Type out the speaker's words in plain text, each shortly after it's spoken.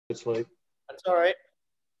It's late. That's all right.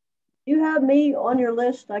 You have me on your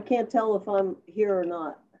list. I can't tell if I'm here or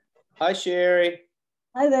not. Hi, Sherry.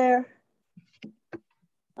 Hi there.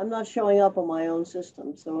 I'm not showing up on my own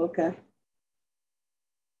system, so okay.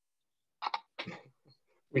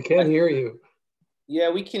 We can hear you. Yeah,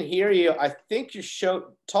 we can hear you. I think you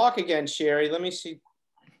talk again, Sherry. Let me see.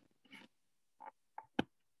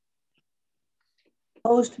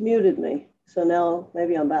 Host muted me, so now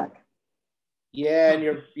maybe I'm back. Yeah,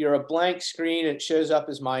 and you're a blank screen. It shows up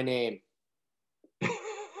as my name.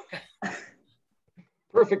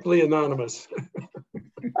 Perfectly anonymous.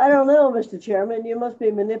 I don't know, Mr. Chairman. You must be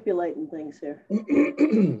manipulating things here.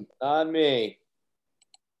 Not me.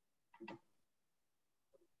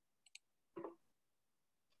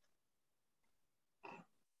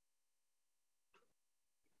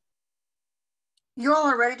 You all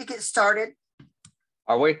are ready to get started?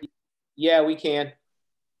 Are we? Yeah, we can.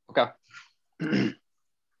 Okay. All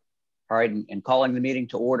right, and calling the meeting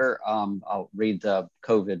to order, I'll read the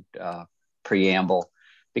COVID preamble.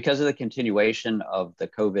 Because of the continuation of the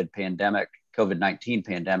COVID-19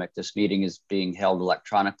 pandemic, this meeting is being held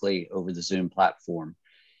electronically over the Zoom platform.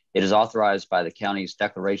 It is authorized by the county's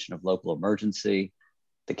declaration of local emergency,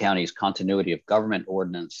 the county's continuity of government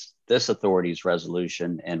ordinance, this authority's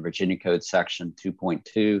resolution, and Virginia Code section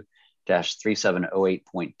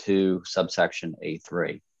 2.2-3708.2, subsection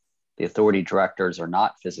A3. The authority directors are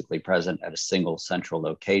not physically present at a single central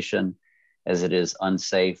location, as it is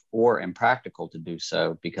unsafe or impractical to do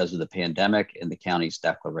so because of the pandemic and the county's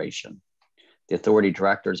declaration. The authority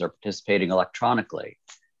directors are participating electronically.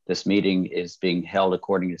 This meeting is being held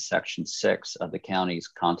according to section 6 of the county's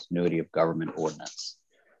continuity of government ordinance.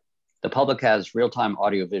 The public has real-time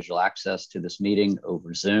audio-visual access to this meeting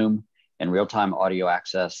over Zoom and real-time audio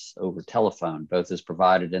access over telephone. Both is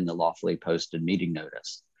provided in the lawfully posted meeting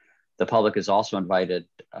notice. The public is also invited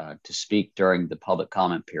to speak during the public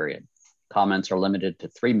comment period. Comments are limited to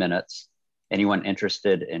 3 minutes. Anyone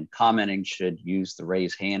interested in commenting should use the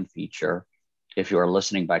raise hand feature. If you are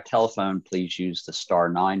listening by telephone, please use the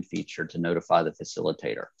 *9 feature to notify the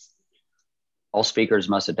facilitator. All speakers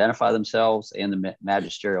must identify themselves and the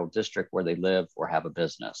magisterial district where they live or have a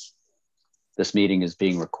business. This meeting is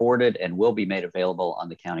being recorded and will be made available on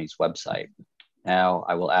the county's website. Now,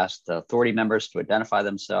 I will ask the authority members to identify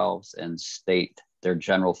themselves and state their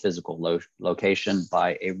general physical location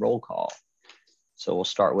by a roll call. So we'll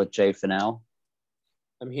start with Jay Fennell.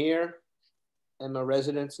 I'm here. I'm a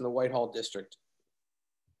resident in the Whitehall district.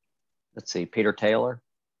 Let's see, Peter Taylor.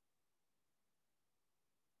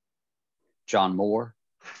 John Moore.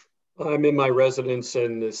 I'm in my residence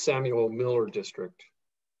in the Samuel Miller district.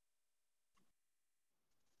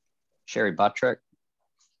 Sherry Buttrick.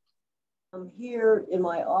 I'm here in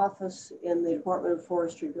my office in the Department of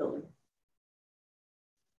Forestry building.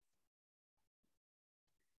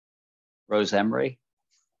 Rose Emery.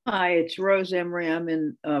 Hi, it's Rose Emery. I'm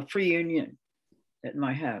in Free Union at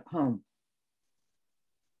my home.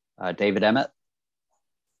 David Emmett.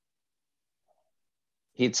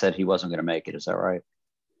 He'd said he wasn't going to make it. Is that right?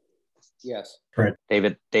 Yes. Right.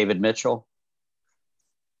 David Mitchell.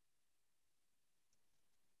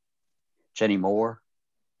 Jenny Moore.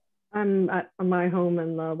 I'm at my home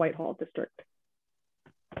in the Whitehall district.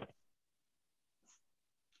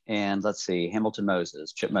 And let's see, Hamilton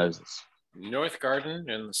Moses, Chip Moses. North Garden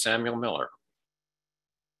and Samuel Miller.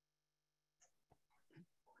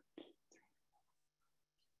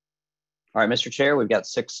 All right, Mr. Chair, we've got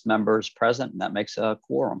 6 members present, and that makes a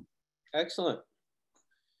quorum. Excellent.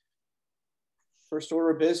 First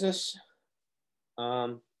order of business.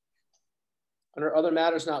 Under other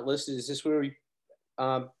matters not listed, is this where we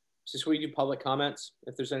do public comments,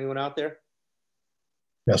 if there's anyone out there?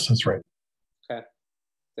 Yes, that's right. Okay.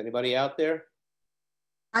 Is anybody out there?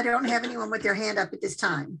 I don't have anyone with their hand up at this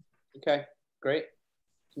time. Okay, great.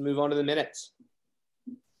 Can move on to the minutes.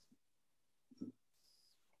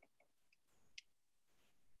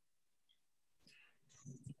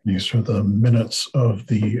 These are the minutes of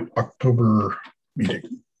the October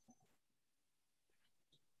meeting.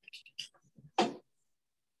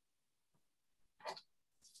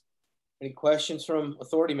 Any questions from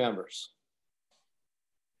authority members?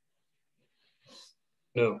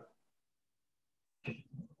 No.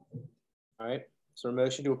 All right, is there a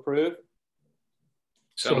motion to approve?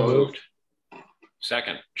 So moved.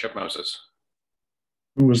 Second, Chip Moses.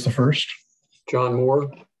 Who was the first? John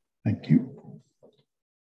Moore. Thank you.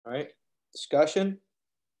 All right, discussion.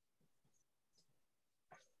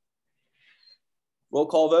 Roll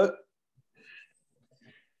call vote.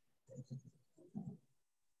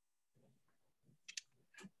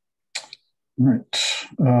 All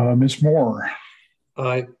right, Ms. Moore.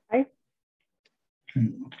 Aye.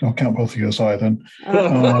 I'll count both of you as aye then.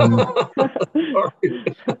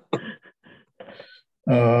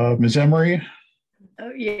 Ms. Emery,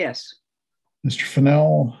 Oh, yes. Mr.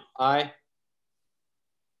 Fennell, Aye.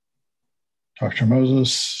 Dr.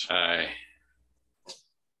 Moses, Aye.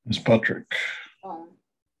 Ms. Patrick. Aye.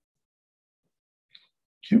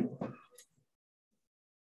 Thank you.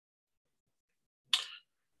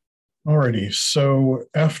 Alrighty, so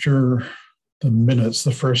after the minutes,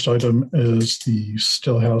 the first item is the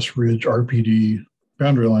Stillhouse Ridge RPD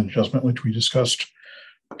boundary line adjustment, which we discussed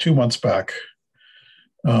 2 months back.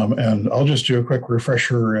 And I'll just do a quick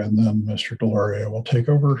refresher and then Mr. Delaria will take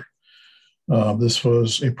over. This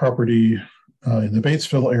was a property in the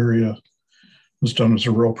Batesville area. It was done as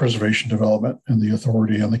a rural preservation development, and the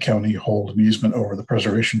authority and the county hold an easement over the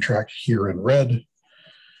preservation tract here in red.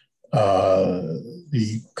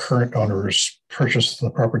 The current owners purchased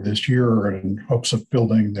the property this year in hopes of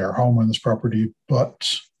building their home on this property,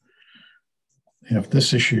 but they have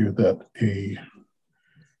this issue that a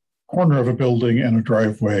corner of a building and a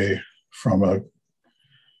driveway from an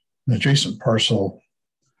adjacent parcel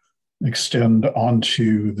extend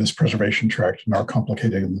onto this preservation tract and are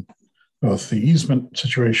complicating both the easement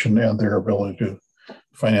situation and their ability to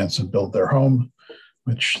finance and build their home,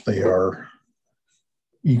 which they are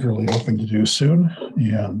eagerly hoping to do soon.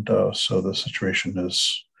 And so the situation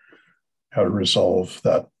is how to resolve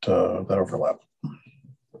that overlap.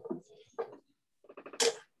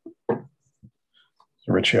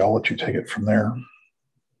 So Richie, I'll let you take it from there.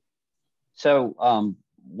 So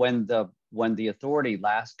when the authority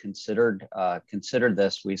last considered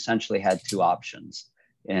this, we essentially had two options.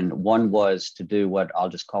 And one was to do what I'll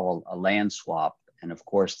just call a land swap. And of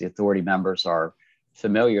course, the authority members are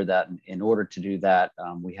familiar that in order to do that,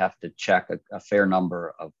 we have to check a fair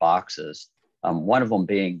number of boxes. One of them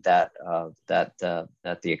being that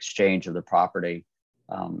the exchange of the property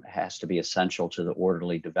has to be essential to the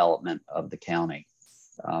orderly development of the county.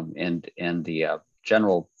 And the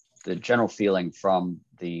general feeling from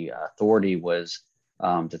the authority was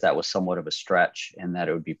that was somewhat of a stretch, and that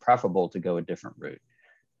it would be preferable to go a different route.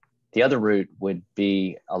 The other route would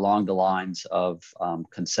be along the lines of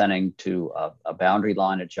consenting to a boundary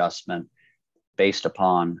line adjustment based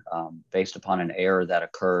upon an error that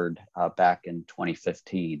occurred back in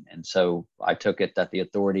 2015. And so I took it that the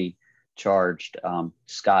authority charged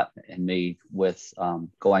Scott and me with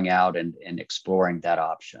going out and exploring that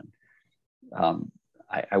option.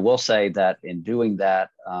 I will say that in doing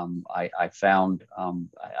that, I found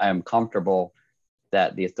I am comfortable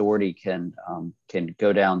that the authority can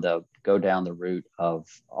go down the route of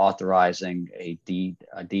authorizing a deed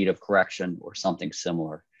of correction or something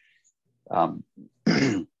similar.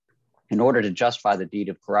 In order to justify the deed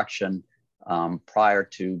of correction prior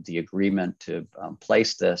to the agreement to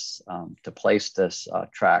place this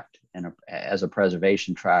tract as a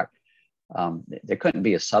preservation tract, there couldn't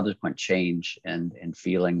be a subsequent change in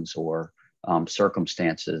feelings or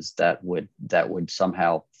circumstances that would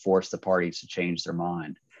somehow force the parties to change their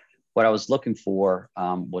mind. What I was looking for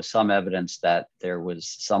was some evidence that there was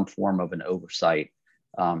some form of an oversight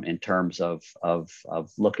in terms of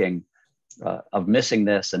looking of missing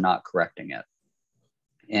this and not correcting it.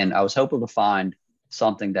 And I was hoping to find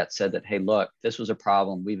something that said that, hey, look, this was a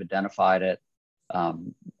problem. We've identified it.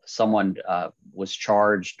 Someone was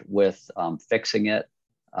charged with fixing it.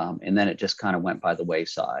 And then it just kind of went by the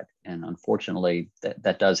wayside. And unfortunately,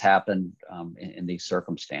 that does happen in these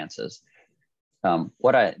circumstances.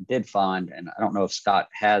 What I did find, and I don't know if Scott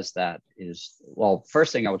has that, is, well,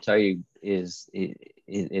 first thing I will tell you is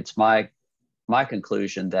it's my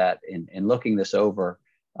conclusion that in looking this over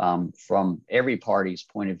from every party's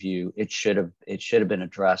point of view, it should have been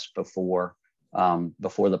addressed before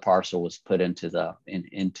the parcel was put into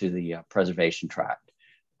the preservation tract.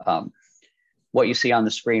 What you see on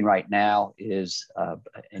the screen right now is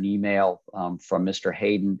an email from Mr.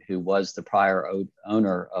 Hayden, who was the prior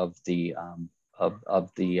owner of the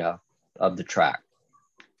tract.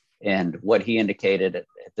 And what he indicated at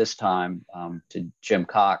this time to Jim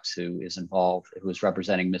Cox, who is involved, who is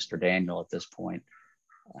representing Mr. Daniel at this point,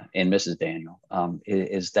 and Mrs. Daniel,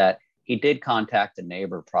 is that he did contact the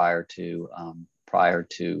neighbor prior to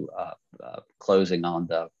closing on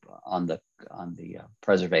the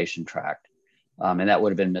preservation tract. And that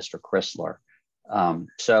would have been Mr. Chrysler.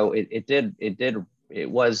 So it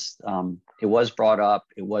was brought up,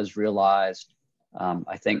 it was realized.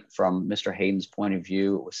 I think from Mr. Hayden's point of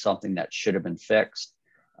view, it was something that should have been fixed,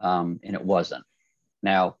 and it wasn't.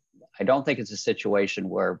 Now, I don't think it's a situation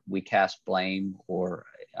where we cast blame or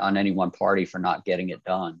on any one party for not getting it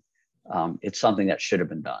done. It's something that should have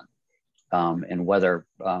been done. And whether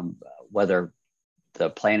the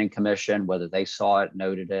planning commission, whether they saw it,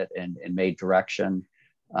 noted it, and made direction,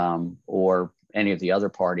 or any of the other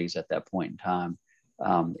parties at that point in time.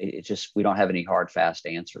 It just, we don't have any hard, fast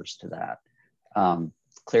answers to that.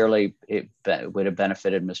 Clearly, it would have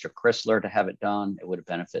benefited Mr. Chrysler to have it done. It would have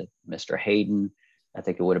benefited Mr. Hayden. I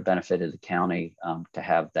think it would have benefited the county to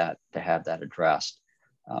have that addressed.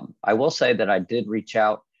 I will say that I did reach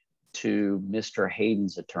out to Mr.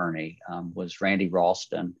 Hayden's attorney, was Randy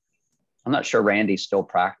Ralston. I'm not sure Randy's still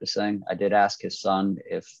practicing. I did ask his son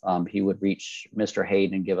if he would reach Mr.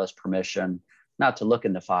 Hayden and give us permission, not to look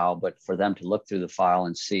in the file, but for them to look through the file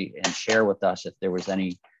and see and share with us if there was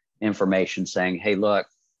any information saying, hey, look,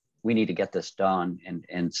 we need to get this done,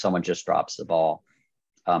 and someone just drops the ball.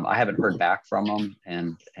 I haven't heard back from him,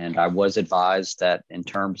 and I was advised that in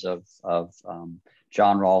terms of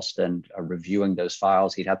John Ralston reviewing those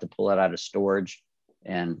files, he'd have to pull it out of storage.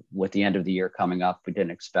 And with the end of the year coming up, we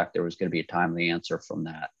didn't expect there was going to be a timely answer from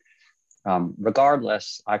that.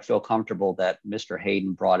 Regardless, I feel comfortable that Mr.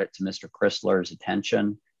 Hayden brought it to Mr. Chrysler's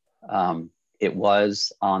attention. It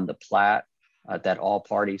was on the plat that all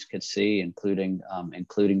parties could see, including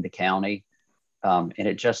the county, and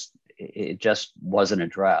it just wasn't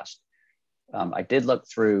addressed. I did look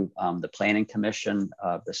through the planning commission,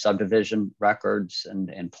 the subdivision records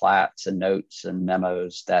and plats and notes and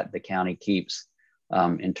memos that the county keeps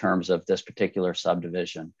in terms of this particular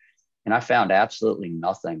subdivision. And I found absolutely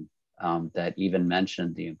nothing that even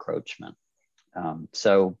mentioned the encroachment.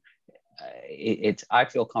 So I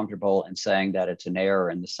feel comfortable in saying that it's an error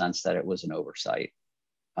in the sense that it was an oversight.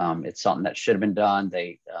 It's something that should have been done.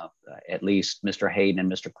 They, at least Mr. Hayden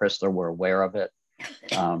and Mr. Chrysler were aware of it,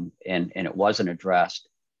 and it wasn't addressed.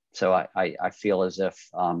 So I feel as if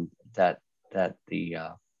that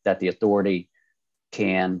the authority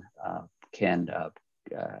can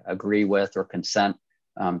agree with or consent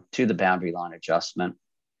to the boundary line adjustment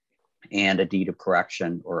and a deed of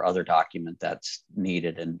correction or other document that's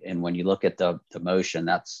needed. And when you look at the motion,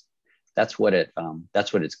 that's what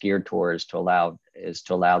it's geared towards, to allow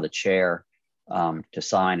the chair to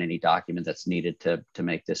sign any document that's needed to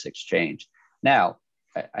make this exchange. Now,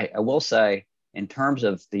 I will say, in terms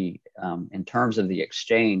of the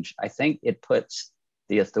exchange, I think it puts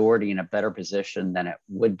the authority in a better position than it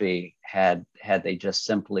would be had they just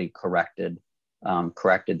simply corrected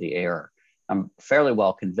the error. I'm fairly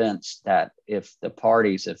well convinced that if the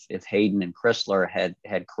parties, if Hayden and Chrysler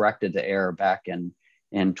had corrected the error back in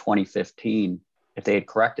 2015, if they had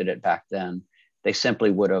corrected it back then, they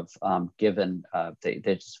simply would have given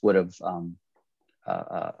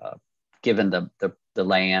given the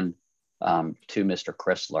land to Mr.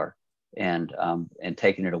 Chrysler and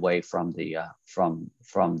taken it away from the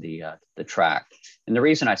tract. And the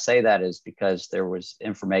reason I say that is because there was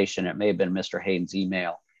information, it may have been Mr. Hayden's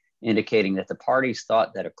email, indicating that the parties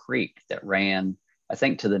thought that a creek that ran, I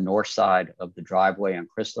think, to the north side of the driveway on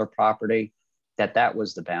Chrysler property, that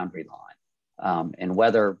was the boundary line. And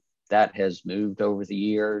whether that has moved over the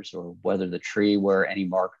years, or whether the tree where any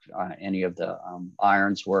of the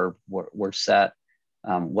irons were set,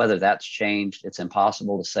 whether that's changed, it's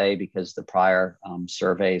impossible to say, because the prior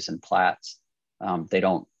surveys and plats, they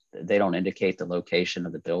don't indicate the location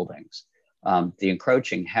of the buildings. The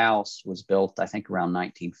encroaching house was built, I think, around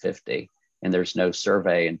 1950, and there's no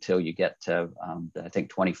survey until you get to the, I think,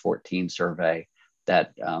 2014 survey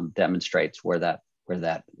that demonstrates where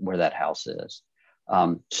that house is.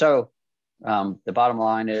 So the bottom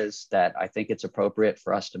line is that I think it's appropriate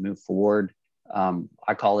for us to move forward.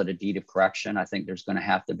 I call it a deed of correction. I think there's going to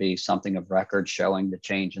have to be something of record showing the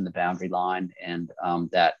change in the boundary line, and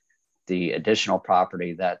that the additional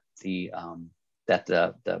property that the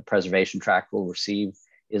preservation tract will receive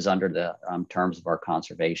is under the terms of our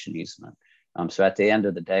conservation easement. So at the end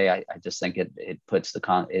of the day, I just think it puts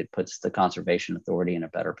the conservation authority in a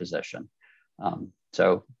better position.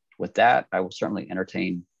 So with that, I will certainly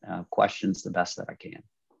entertain questions the best that I can.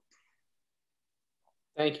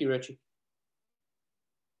 Thank you, Richie.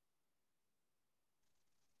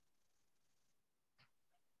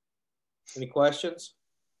 Any questions?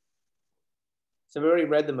 So we already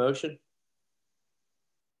read the motion.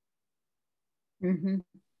 Mm-hmm.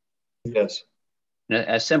 Yes.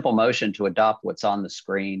 A simple motion to adopt what's on the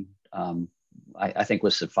screen, I think,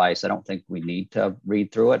 would suffice. I don't think we need to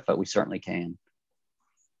read through it, but we certainly can.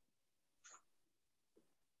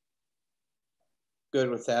 Good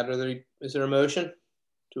with that. Is there a motion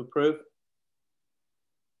to approve?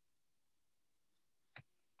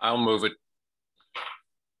 I'll move it.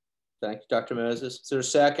 Thank you, Dr. Moses. Is there a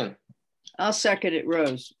second? I'll second it,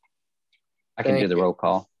 Rose. I can do the roll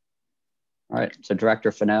call. All right. So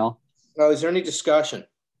Director Fennell. Oh, is there any discussion?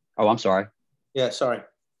 Oh, I'm sorry. Yeah, sorry.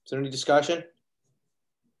 Is there any discussion?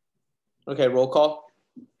 Okay, roll call.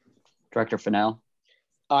 Director Fennell,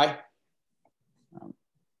 Aye.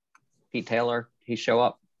 Pete Taylor, he show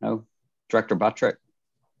up? No. Director Buttrick,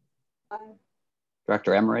 Aye.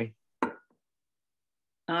 Director Emery,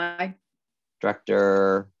 Aye.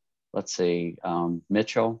 Director, let's see,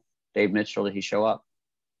 Mitchell, Dave Mitchell, did he show up?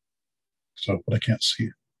 So, but I can't see.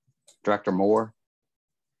 Director Moore.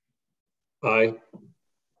 Aye.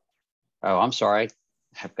 Oh, I'm sorry.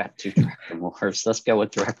 I've got two Director Moores. Let's go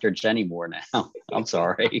with Director Jenny Moore now. I'm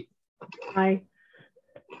sorry. Aye.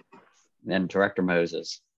 And Director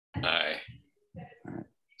Moses. Aye. All right.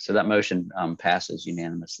 So that motion passes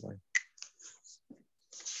unanimously.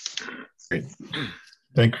 Great.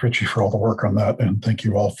 Thank Richie for all the work on that, and thank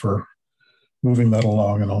you all for moving that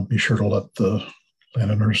along. And I'll be sure to let the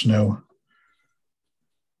landowners know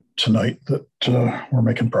tonight that we're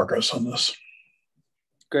making progress on this.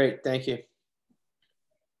 Great, thank you.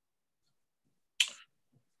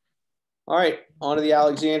 All right, on to the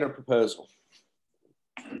Alexander proposal.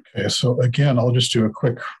 Okay, so again, I'll just do a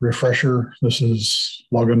quick refresher. This is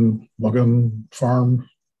Logan Farm,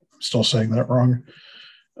 still saying that wrong,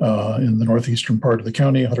 in the northeastern part of the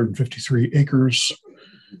county, 153 acres,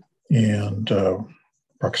 and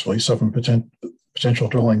approximately 7 potential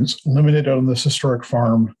dwellings limited on this historic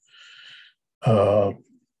farm.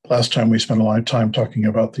 Last time we spent a lot of time talking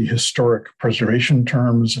about the historic preservation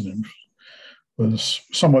terms, and it was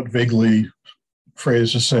somewhat vaguely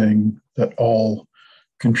phrased as saying that all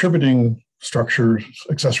contributing structures,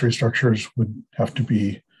 accessory structures, would have to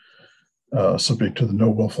be subject to the no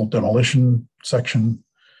willful demolition section.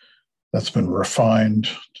 That's been refined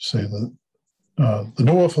to say that the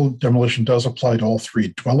no willful demolition does apply to all 3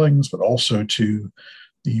 dwellings, but also to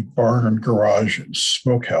the barn, garage, and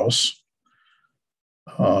smokehouse,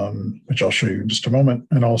 which I'll show you in just a moment.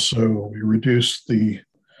 And also we reduced the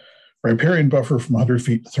riparian buffer from 100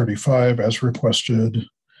 feet to 35 as requested,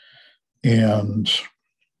 and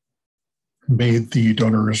made the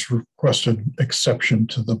donor's requested exception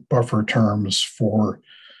to the buffer terms for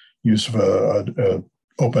use of a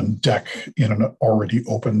open deck in an already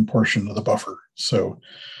open portion of the buffer. So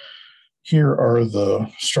here are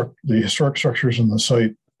the historic structures in the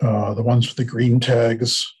site. The ones with the green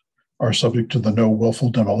tags are subject to the no willful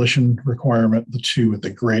demolition requirement. The 2 with the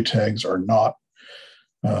gray tags are not.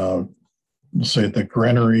 We'll say the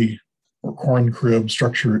granary or corn crib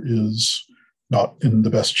structure is not in the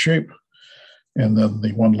best shape. And then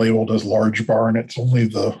the one labeled as large barn, it's only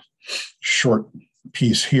the short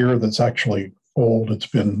piece here that's actually old. It's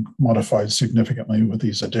been modified significantly with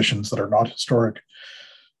these additions that are not historic.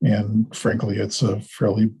 And frankly, it's a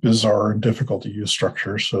fairly bizarre and difficult to use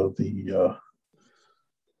structure. So the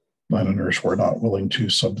landowners were not willing to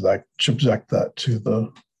subject that to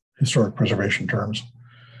the historic preservation terms.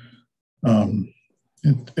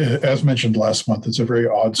 As mentioned last month, it's a very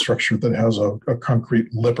odd structure that has a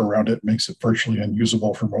concrete lip around it, makes it virtually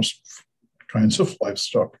unusable for most kinds of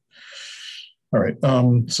livestock. All right,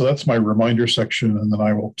 so that's my reminder section, and then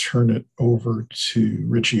I will turn it over to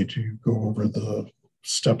Richie to go over the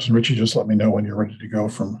steps. And Richie, just let me know when you're ready to go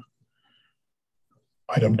from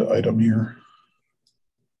item to item here.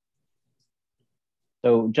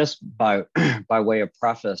 So just by way of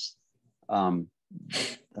preface, Mr.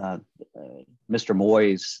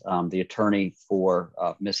 Moyes, the attorney for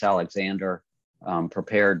Miss Alexander,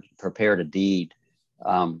 prepared a deed,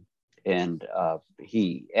 and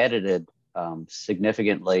he edited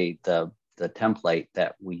significantly the template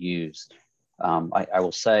that we used. I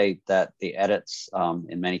will say that the edits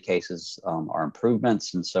in many cases are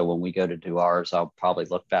improvements, and so when we go to do ours, I'll probably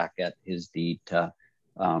look back at his deed to,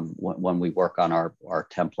 when we work on our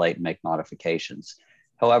template and make modifications.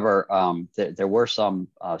 However, there were some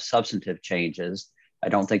substantive changes. I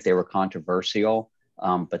don't think they were controversial,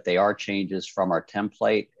 but they are changes from our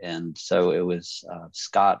template. And so it was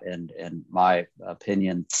Scott and my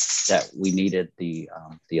opinion that we needed the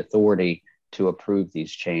authority to approve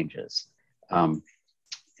these changes.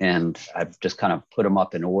 And I've just kind of put them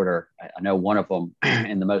up in order. I know one of them,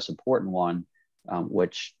 and the most important one,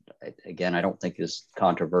 which again, I don't think is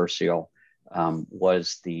controversial,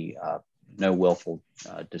 was the no willful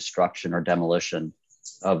destruction or demolition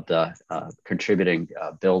of the contributing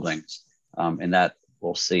buildings, and that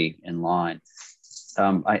we'll see in line.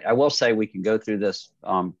 I will say we can go through this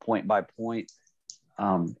point by point,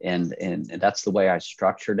 and that's the way I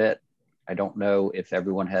structured it. I don't know if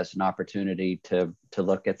everyone has an opportunity to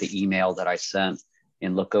look at the email that I sent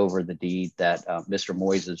and look over the deed that Mr.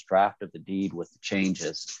 Moyes' draft of the deed with the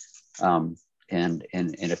changes. And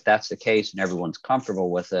if that's the case and everyone's comfortable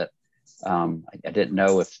with it, I didn't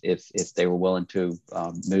know if they were willing to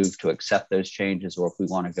move to accept those changes, or if we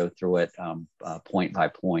want to go through it point by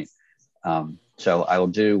point. So I will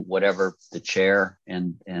do whatever the chair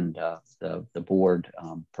and the board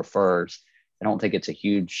prefers. I don't think it's a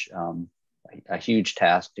huge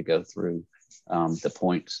task to go through the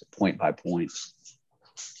points point by point.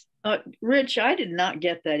 Rich, I did not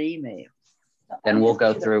get that email. Then we'll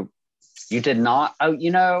go through. You did not? Oh,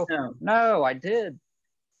 no, I did.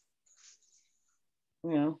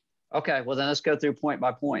 Well, okay, well then let's go through point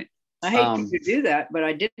by point. I hate to do that, but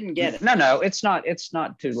I didn't get it. No, it's not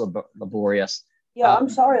too laborious. Yeah, I'm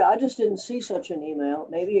sorry. I just didn't see such an email.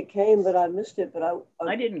 Maybe it came, but I missed it. But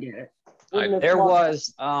I didn't get it. There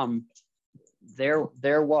was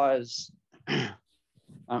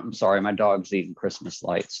I'm sorry, my dog's eating Christmas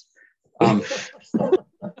lights. That's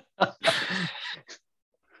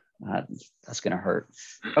gonna hurt.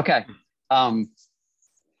 Okay.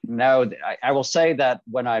 No, I will say that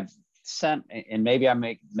when I sent, and maybe I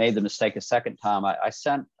made the mistake a second time, I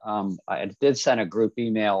did send a group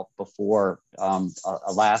email before a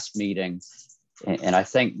last meeting, and I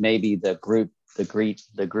think maybe the group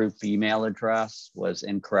email address was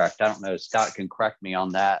incorrect. I don't know. Scott can correct me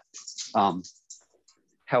on that.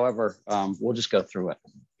 However, we'll just go through it.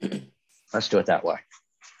 Let's do it that way.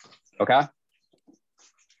 Okay.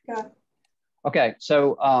 Yeah. Okay,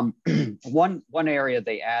 so one area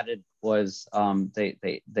they added was we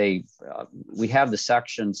have the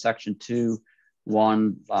section 2(1)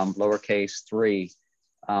 lowercase 3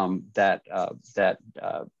 that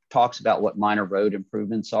talks about what minor road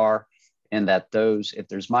improvements are, and that if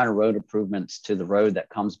there's minor road improvements to the road that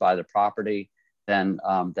comes by the property, then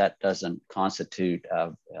that doesn't constitute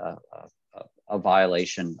a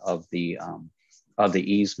violation of the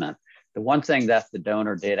easement. The one thing that the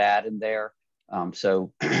donor did add in there.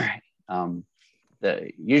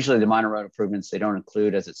 Usually the minor road improvements, they don't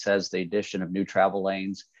include, as it says, the addition of new travel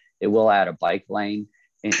lanes. It will add a bike lane.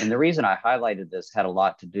 And the reason I highlighted this had a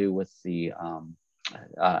lot to do with the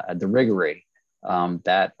riggery,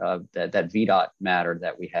 that VDOT matter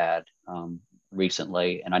that we had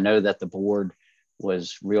recently. And I know that the board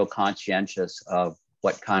was real conscientious of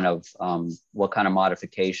what kind of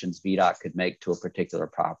modifications VDOT could make to a particular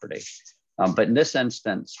property. But in this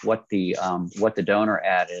instance, what the donor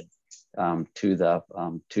added to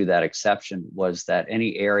that exception was that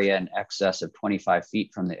any area in excess of 25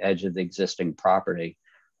 feet from the edge of the existing property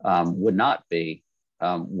would not be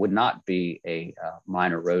a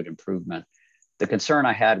minor road improvement. The concern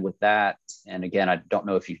I had with that, and again, I don't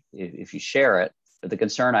know if you share it, but the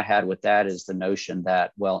concern I had with that is the notion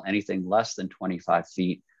that, well, anything less than 25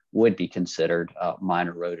 feet would be considered a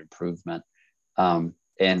minor road improvement. And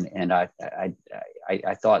I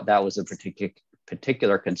thought that was a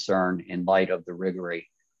particular concern in light of the riggery,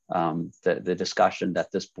 the discussion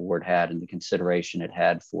that this board had and the consideration it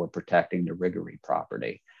had for protecting the riggery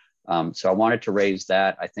property. So I wanted to raise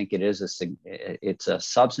that. I think it's a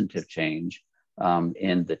substantive change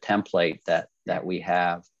in the template that we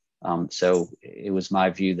have. So it was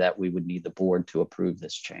my view that we would need the board to approve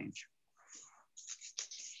this change.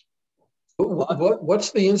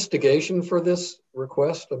 What's the instigation for this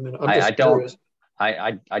request? I mean, I'm just curious.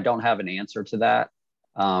 I don't have an answer to that.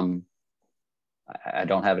 I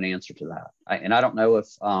don't have an answer to that. And I don't know if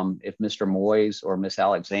Mr. Moyes or Miss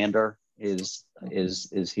Alexander is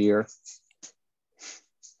here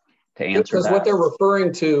to answer because that. What they're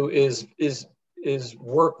referring to is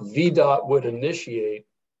work VDOT would initiate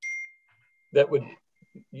that would,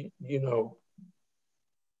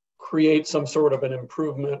 create some sort of an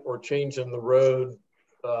improvement or change in the road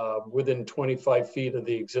within 25 feet of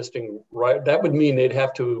the existing right. That would mean they'd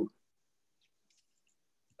have to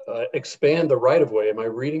expand the right of way. Am I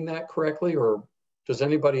reading that correctly, or does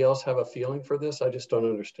anybody else have a feeling for this? I just don't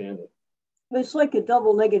understand it. It's like a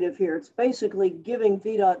double negative here. It's basically giving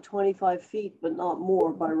VDOT 25 feet, but not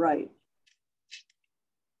more by right.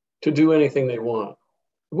 To do anything they want.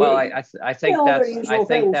 Well, I think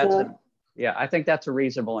that's a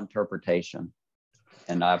reasonable interpretation,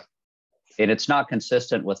 and it's not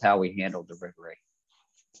consistent with how we handled the riggery.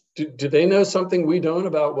 Do they know something we don't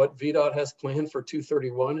about what VDOT has planned for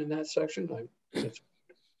 231 in that section? I was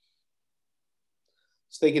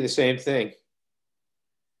thinking the same thing.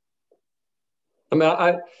 I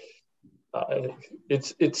mean,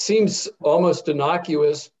 it seems almost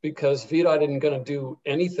innocuous because VDOT isn't going to do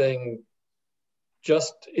anything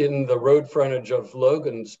just in the road frontage of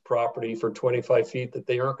Logan's property for 25 feet that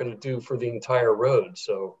they aren't going to do for the entire road.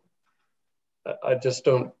 So I just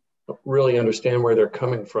don't really understand where they're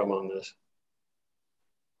coming from on this.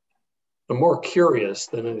 I'm more curious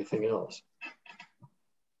than anything else.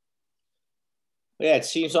 Yeah, it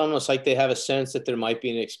seems almost like they have a sense that there might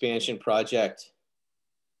be an expansion project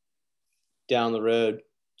down the road,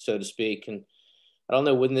 so to speak. And I don't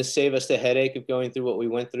know, wouldn't this save us the headache of going through what we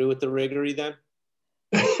went through with the Riggery then?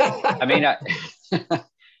 I mean, I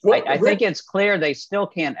think it's clear they still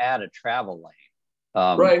can't add a travel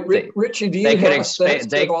lane. Right. Richie, do you have a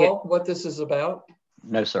sense at all what this is about?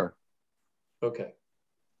 No, sir. Okay.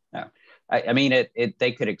 No. I mean,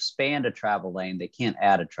 they could expand a travel lane. They can't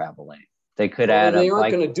add a travel lane. They could add they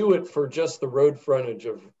aren't going to do it for just the road frontage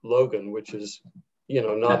of Logan, which is,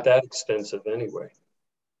 not that extensive anyway.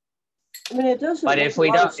 I mean, it doesn't. But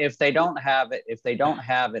if they don't have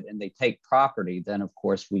it and they take property, then of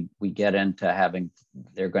course we get into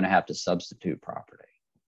they're going to have to substitute property.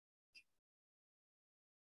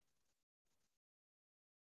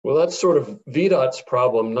 Well, that's sort of VDOT's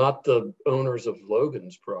problem, not the owners of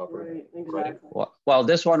Logan's property. Right, exactly. Well,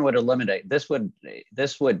 this one would eliminate. This would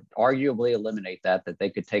arguably eliminate that they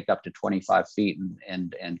could take up to 25 feet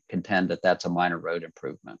and contend that that's a minor road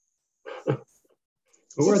improvement.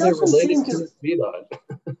 Who are they related to VDOT?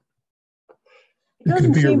 It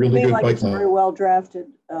doesn't seem to me like it's a very well drafted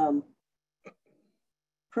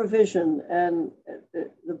provision, and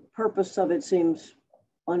the purpose of it seems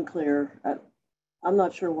unclear. I'm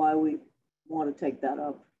not sure why we want to take that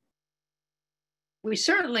up. We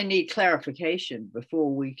certainly need clarification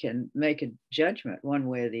before we can make a judgment one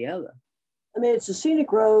way or the other. I mean, it's a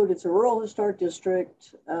scenic road. It's a rural historic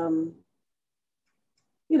district.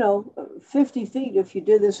 50 feet, if you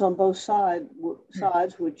did this on both sides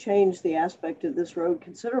would change the aspect of this road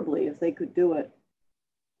considerably if they could do it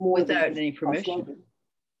more without any permission.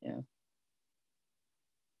 Yeah.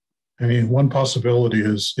 I mean, one possibility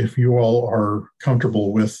is if you all are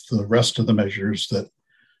comfortable with the rest of the measures that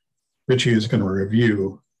Richie is going to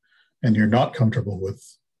review, and you're not comfortable with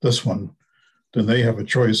this one, then they have a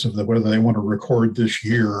choice of whether they want to record this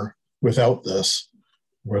year without this,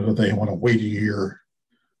 whether they want to wait a year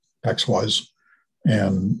X-wise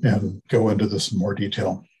and go into this in more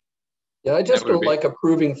detail. Yeah, I just don't like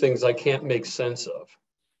approving things I can't make sense of.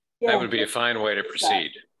 That would be a fine way to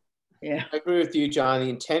proceed. Yeah, I agree with you, John. The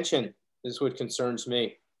intention is what concerns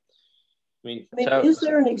me. I mean, is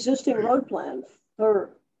there an existing road plan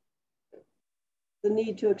for the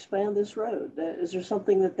need to expand this road? Is there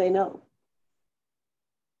something that they know?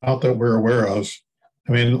 Not that we're aware of.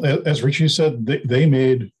 I mean, as Richie said, they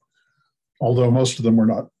made, although most of them were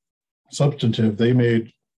not substantive, they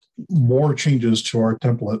made more changes to our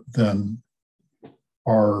template than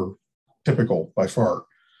are typical by far.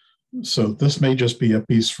 So this may just be a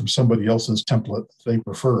piece from somebody else's template they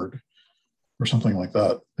preferred or something like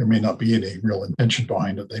that. There may not be any real intention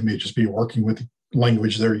behind it. They may just be working with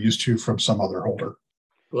language they're used to from some other holder.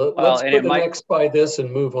 Well, let's put an X by this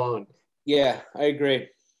and move on. Yeah, I agree.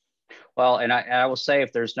 Well, and I will say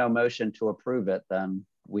if there's no motion to approve it, then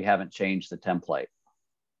we haven't changed the template.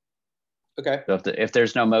 Okay. So if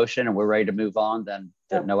there's no motion and we're ready to move on, then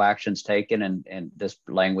no action's taken and this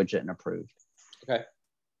language isn't approved. Okay.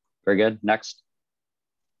 Very good. Next.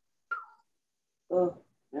 Oh,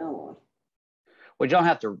 now We don't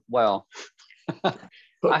have to, well,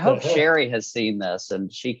 I hope Sherry has seen this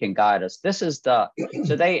and she can guide us. This is so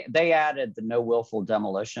they added the no willful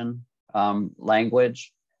demolition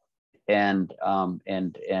language and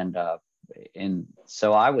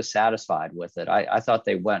so I was satisfied with it. I thought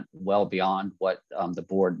they went well beyond what the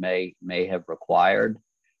board may have required.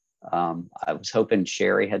 I was hoping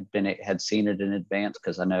Sherry had seen it in advance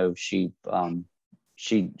because I know she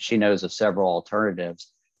knows of several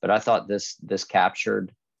alternatives. But I thought this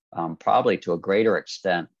captured probably to a greater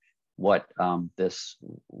extent what this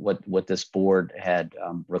board had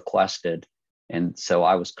requested, and so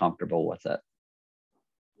I was comfortable with it.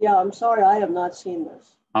 Yeah, I'm sorry, I have not seen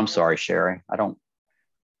this. I'm sorry, Sherry. I don't.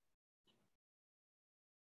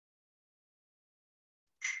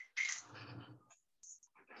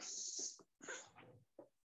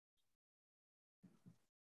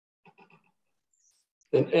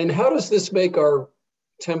 And how does this make our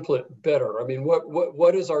template better? I mean,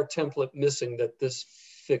 what is our template missing that this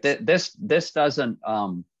fixes? This doesn't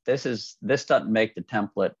make the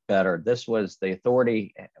template better. This was the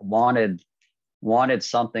authority wanted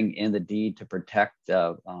something in the deed to protect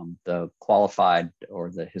the qualified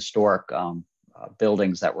or the historic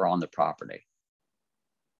buildings that were on the property.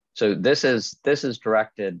 So this is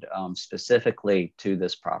directed specifically to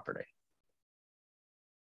this property.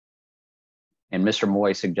 And Mr.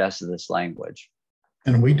 Moy suggested this language.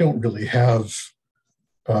 And we don't really have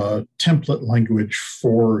template language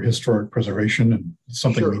for historic preservation, and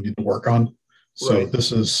something we need to work on. So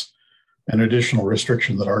This is an additional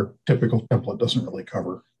restriction that our typical template doesn't really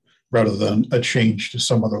cover. rather than a change to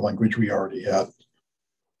some other language we already had.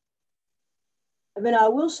 I mean, I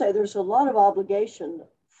will say there's a lot of obligation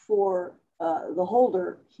for the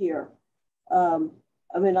holder here.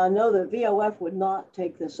 I mean, I know that VOF would not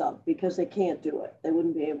take this up because they can't do it. They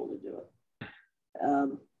wouldn't be able to do it.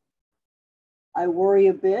 I worry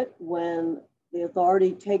a bit when the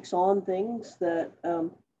authority takes on things that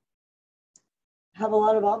have a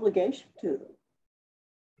lot of obligation to them.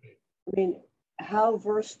 I mean, how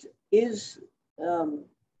versed is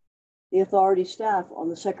the authority staff on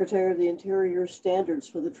the Secretary of the Interior standards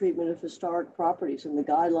for the treatment of historic properties and the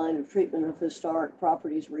guideline of treatment of historic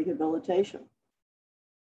properties rehabilitation?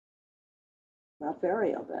 Not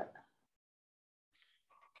very, I'll bet.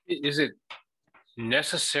 Is it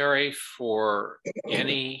necessary for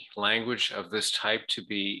any language of this type to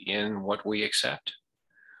be in what we accept?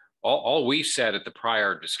 All we said at the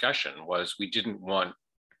prior discussion was we didn't want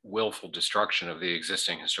willful destruction of the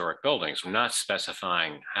existing historic buildings. We're not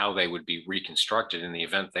specifying how they would be reconstructed in the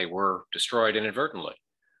event they were destroyed inadvertently.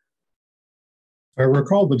 If I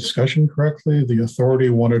recall the discussion correctly, the authority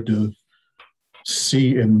wanted to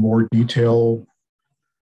see in more detail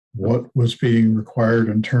what was being required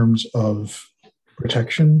in terms of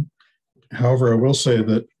protection. However, I will say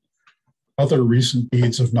that other recent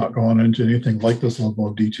deeds have not gone into anything like this level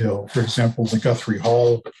of detail. For example, the Guthrie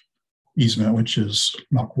Hall easement, which is,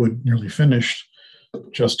 knock wood, nearly finished,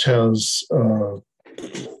 just has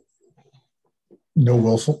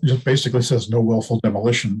just basically says no willful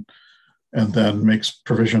demolition, and then makes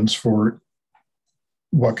provisions for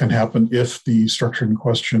what can happen if the structure in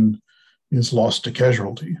question is lost to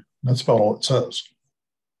casualty. That's about all it says.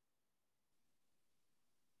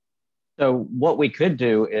 So what we could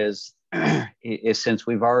do is since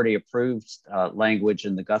we've already approved language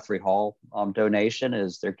in the Guthrie Hall donation,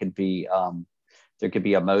 is there could be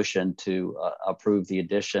a motion to approve the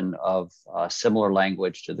addition of similar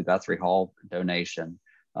language to the Guthrie Hall donation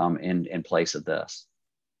in place of this.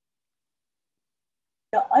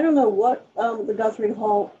 Yeah, I don't know what the Guthrie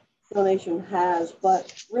Hall donation has,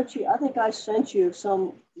 but Richie, I think I sent you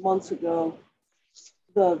some months ago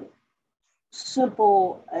the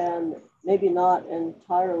simple and maybe not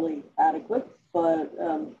entirely adequate, but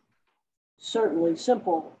certainly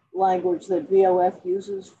simple language that VOF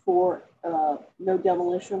uses for no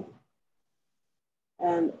demolition.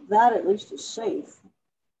 And that at least is safe.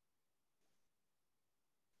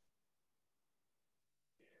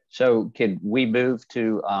 So can we move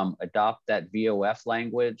to adopt that VOF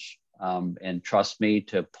language and trust me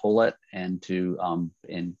to pull it and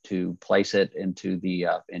to place it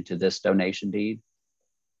into this donation deed?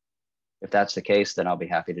 If that's the case, then I'll be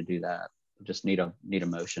happy to do that. Just need a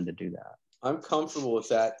motion to do that. I'm comfortable with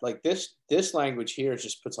that. Like this language here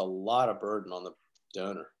just puts a lot of burden on the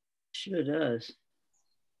donor. Sure does.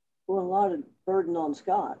 Well, a lot of burden on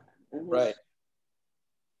Scott and his right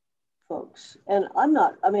folks. And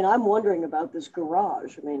I'm wondering about this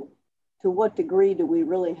garage. I mean, to what degree do we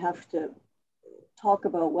really have to talk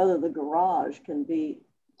about whether the garage can be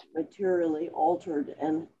materially altered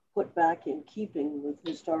and put back in keeping with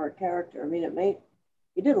historic character? I mean,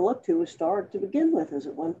 it didn't look too historic to begin with as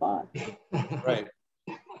it went by. Right.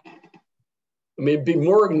 I mean, it'd be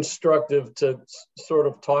more instructive to sort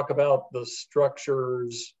of talk about the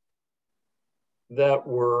structures that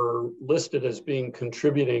were listed as being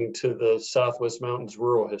contributing to the Southwest Mountains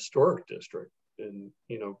Rural Historic District, and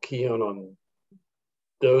key in on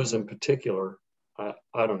those in particular. I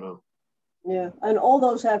don't know. Yeah, and all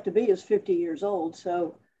those have to be is 50 years old.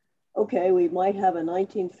 So, okay, we might have a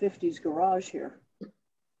 1950s garage here.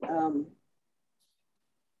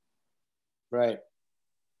 Right.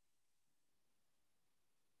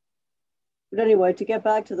 But anyway, to get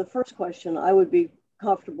back to the first question, I would be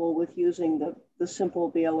comfortable with using the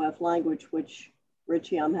simple VOF language, which,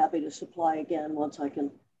 Richie, I'm happy to supply again once I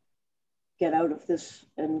can get out of this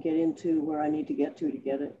and get into where I need to get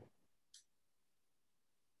get it.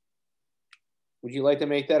 Would you like to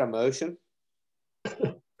make that a motion?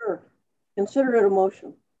 Sure. Consider it a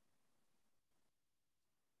motion.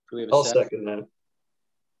 Do we have a I'll second? second that.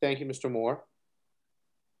 Thank you, Mr. Moore.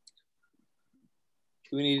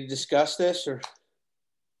 Do we need to discuss this or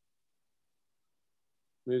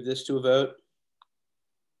move this to a vote?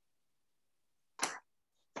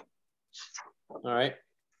 All right.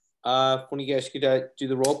 When you guys could do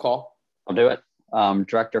the roll call. I'll do it.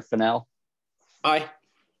 Director Fennell. Aye.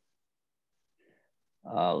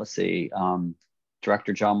 Let's see.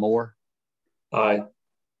 Director John Moore. Aye.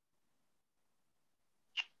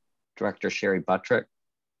 Director Sherry Buttrick.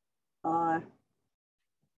 Aye.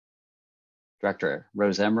 Director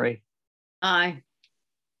Rose Emery. Aye.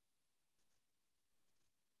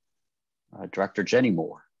 Director Jenny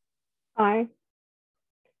Moore. Aye.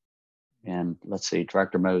 And let's see,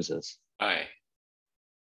 Director Moses. Aye.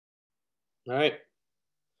 All right.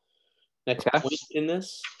 Next Okay. point in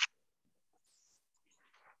this.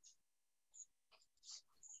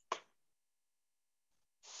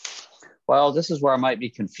 Well, this is where I might be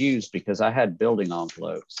confused because I had building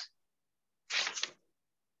envelopes.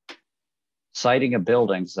 Citing a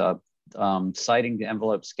building's, citing the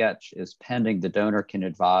envelope sketch is pending. The donor can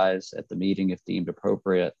advise at the meeting if deemed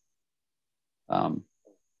appropriate. So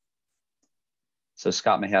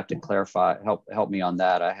Scott may have to clarify, help me on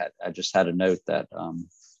that. I just had a note that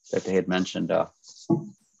that they had mentioned.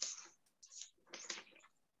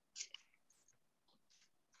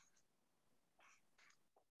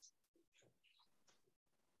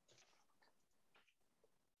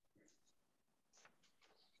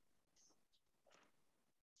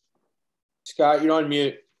 Scott, you're on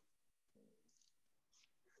mute.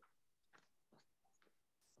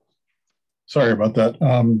 Sorry about that.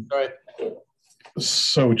 All right.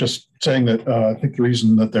 So just saying that I think the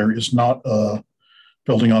reason that there is not a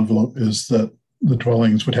building envelope is that the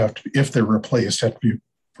dwellings would have to, if they're replaced, have to be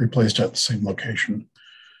replaced at the same location.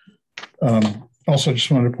 Also,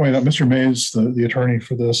 just wanted to point out, Mr. Mays, the attorney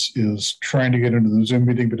for this, is trying to get into the Zoom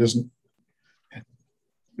meeting, but is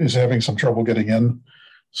having some trouble getting in.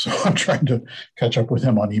 So I'm trying to catch up with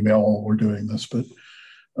him on email while we're doing this. But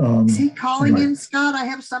Is he calling anyway. in, Scott? I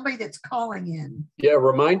have somebody that's calling in. Yeah,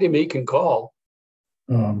 remind him he can call.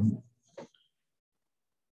 Carolyn,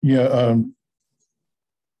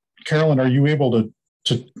 are you able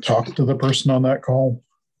to talk to the person on that call?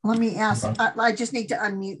 Let me ask. I just need to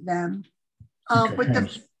unmute them. Okay, With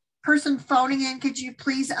the person phoning in, could you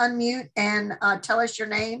please unmute and tell us your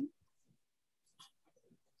name?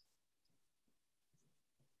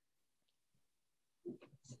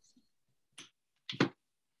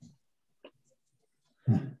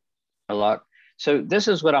 A lot. So this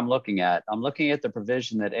is what I'm looking at. I'm looking at the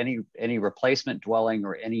provision that any replacement dwelling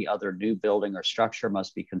or any other new building or structure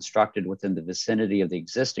must be constructed within the vicinity of the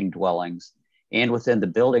existing dwellings and within the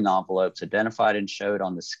building envelopes identified and showed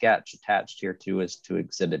on the sketch attached here to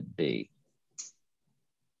Exhibit B.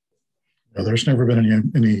 No, there's never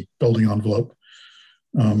been any building envelope.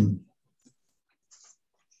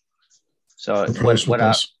 So what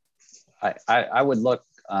I would look.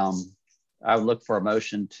 I would look for a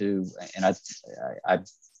motion to, and I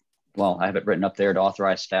have it written up there to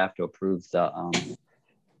authorize staff to approve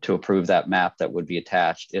that map that would be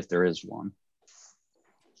attached if there is one.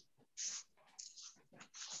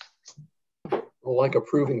 I like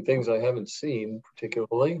approving things I haven't seen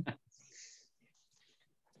particularly.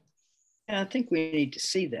 I think we need to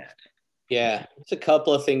see that. Yeah, it's a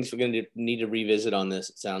couple of things we're going to need to revisit on this,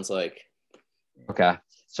 it sounds like. Okay.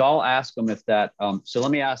 So I'll ask them if that, so let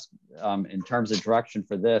me ask in terms of direction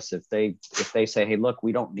for this, if they say, hey, look,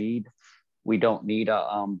 we don't need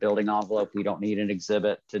a building envelope. We don't need an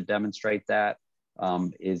exhibit to demonstrate that.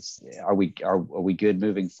 Are we good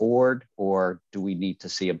moving forward, or do we need to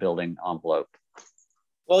see a building envelope?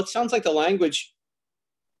 Well, it sounds like the language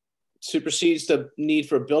supersedes the need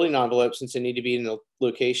for a building envelope since they need to be in the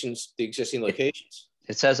locations, the existing locations.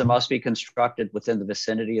 It says it must be constructed within the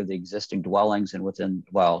vicinity of the existing dwellings and within,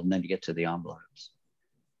 well, and then you get to the envelopes.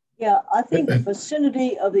 Yeah, I think the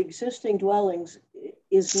vicinity of the existing dwellings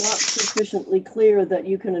is not sufficiently clear that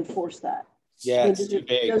you can enforce that. Yeah, it's too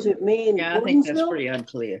big. Does it mean? Yeah, I think that's pretty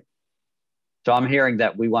unclear. So I'm hearing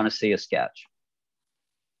that we want to see a sketch.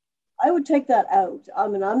 I would take that out. I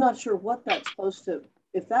mean, I'm not sure what that's supposed to,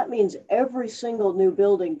 if that means every single new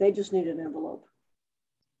building, they just need an envelope.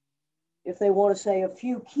 If they want to say a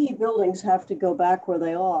few key buildings have to go back where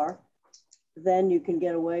they are, then you can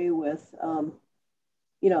get away with,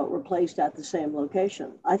 replaced at the same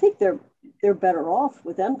location. I think they're better off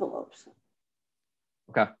with envelopes.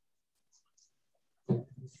 Okay.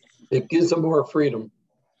 It gives them more freedom.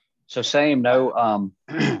 So saying no,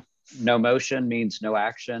 no motion means no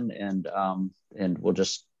action, and we'll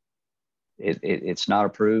just it's not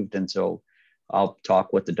approved, and so I'll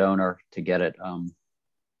talk with the donor to get it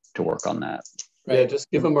to work on that. Right. Yeah,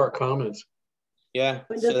 just give them our comments. Yeah.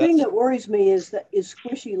 But the thing that worries me is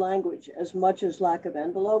squishy language as much as lack of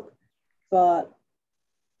envelope. But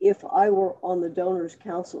if I were on the donor's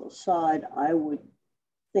council side, I would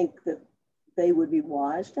think that they would be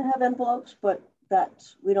wise to have envelopes, but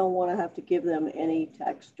we don't want to have to give them any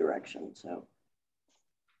text direction. So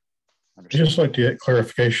I'd just like to get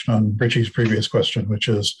clarification on Richie's previous question, which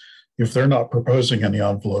is if they're not proposing any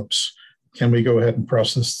envelopes, can we go ahead and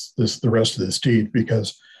process the rest of this deed?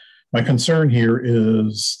 Because my concern here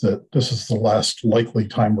is that this is the last likely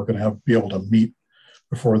time we're going to be able to meet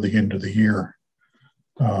before the end of the year.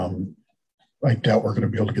 I doubt we're going to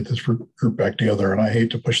be able to get this group back together, and I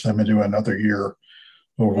hate to push them into another year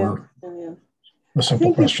over a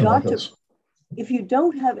simple question like this. If you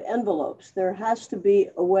don't have envelopes, there has to be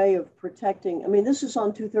a way of protecting. I mean, this is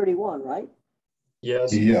on 231, right?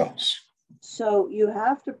 Yes. Yes. So you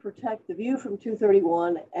have to protect the view from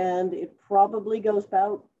 231, and it probably goes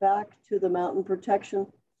back to the mountain protection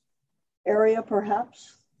area,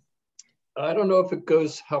 perhaps? I don't know if it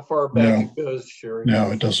goes, how far back it goes, Sherry.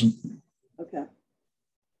 No, it doesn't. Okay.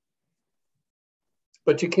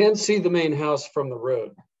 But you can see the main house from the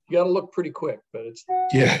road. You got to look pretty quick, but it's...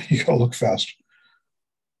 Yeah, you got to look fast.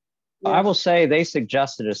 I will say they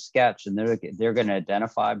suggested a sketch, and they're going to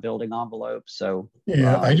identify building envelopes. So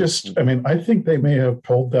yeah, I mean, I think they may have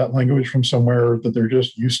pulled that language from somewhere that they're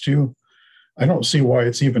just used to. I don't see why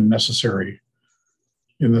it's even necessary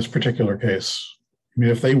in this particular case. I mean,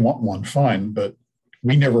 if they want one, fine, but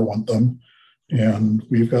we never want them, and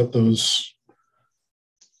we've got those.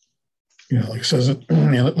 You know, like it says it,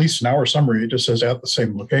 and at least in our summary, it just says at the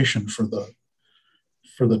same location for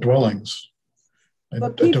the dwellings.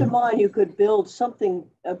 But keep in mind, you could build something,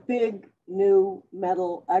 a big new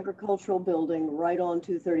metal agricultural building right on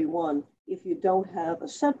 231 if you don't have a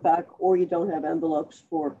setback or you don't have envelopes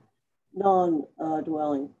for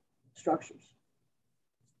non-dwelling structures.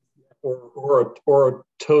 Or a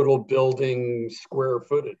total building square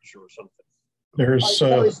footage or something. There's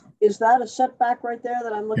so is that a setback right there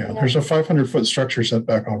that I'm looking at? Yeah, there's a 500-foot structure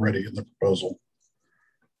setback already in the proposal.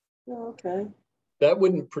 Oh, okay. That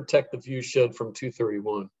wouldn't protect the view shed from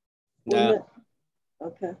 231. No.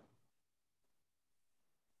 Okay.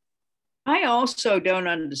 I also don't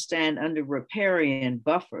understand under riparian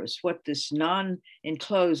buffers what this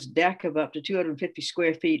non-enclosed deck of up to 250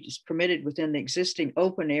 square feet is permitted within the existing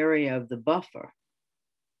open area of the buffer.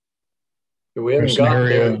 We haven't There's an gotten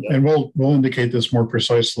area, there yet. and we'll indicate this more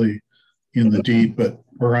precisely in the deed, but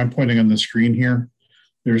where I'm pointing on the screen here,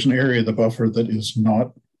 there's an area of the buffer that is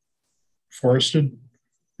not forested.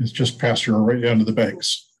 It's just pasture right down to the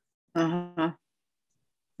banks. Uh-huh.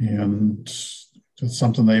 And it's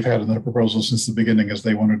something they've had in their proposal since the beginning, is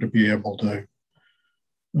they wanted to be able to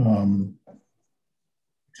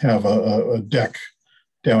have a deck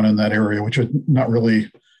down in that area, which is not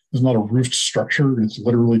a roofed structure. It's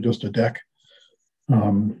literally just a deck.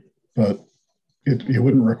 But it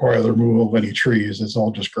wouldn't require the removal of any trees. It's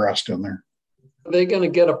all just grass down there. Are they going to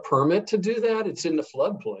get a permit to do that? It's in the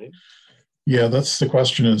floodplain. Yeah, that's the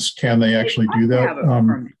question, is can they actually do that?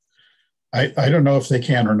 I don't know if they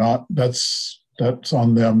can or not. That's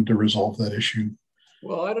on them to resolve that issue.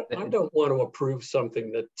 Well, I don't want to approve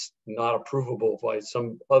something that's not approvable by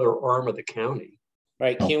some other arm of the county.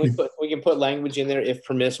 Right? Can we can put language in there if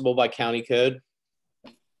permissible by county code?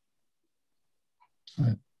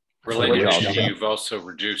 Related issue, you've also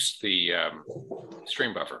reduced the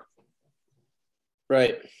stream buffer.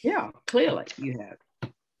 Right. Yeah, clearly you have.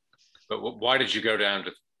 But why did you go down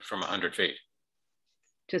from 100 feet?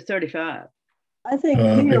 To 35. I think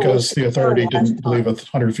because the authority didn't believe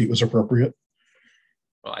 100 feet was appropriate.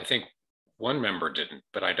 Well, I think one member didn't,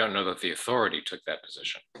 but I don't know that the authority took that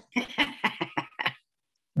position.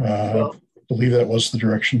 I believe that was the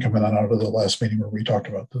direction coming out of the last meeting where we talked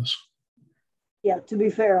about this. Yeah, to be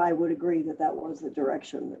fair, I would agree that that was the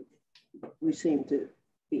direction that we seem to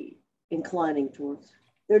be inclining towards.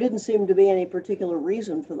 There didn't seem to be any particular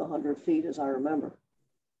reason for the 100 feet, as I remember.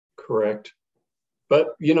 Correct.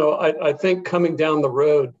 But, you know, I think coming down the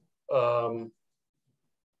road,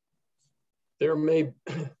 there may,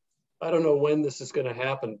 I don't know when this is going to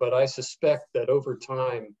happen, but I suspect that over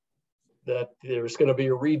time that there's going to be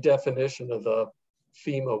a redefinition of the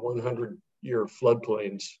FEMA 100-year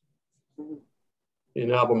floodplains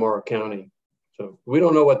in Albemarle County. So we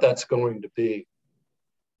don't know what that's going to be.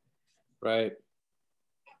 Right.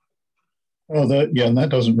 Well, and that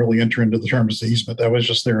doesn't really enter into the terms of the easement. That was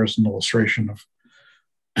just there as an illustration of,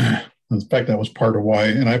 in fact, that was part of why,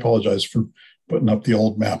 and I apologize for putting up the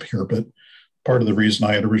old map here, but part of the reason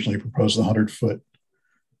I had originally proposed the 100-foot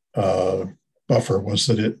buffer was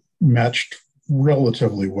that it matched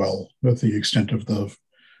relatively well with the extent of the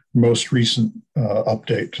most recent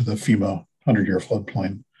update to the FEMA 100-year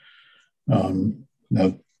floodplain.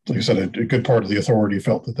 Now, like I said, a good part of the authority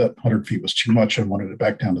felt that 100 feet was too much and wanted it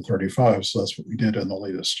back down to 35. So that's what we did in the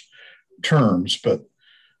latest terms. But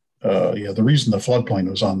yeah, the reason the floodplain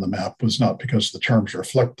was on the map was not because the terms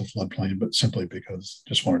reflect the floodplain, but simply because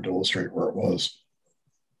just wanted to illustrate where it was.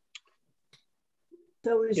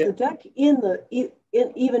 So is the deck even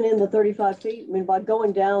in the 35 feet? I mean, by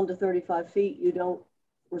going down to 35 feet, you don't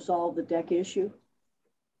resolve the deck issue?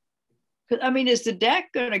 I mean, is the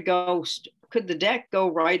deck going to go, could the deck go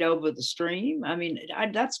right over the stream? I mean,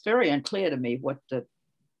 that's very unclear to me what the.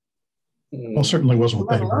 Well, certainly wasn't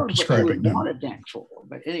what they were describing. What a deck for,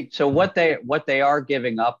 but anyway. So what they are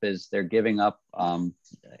giving up is they're giving up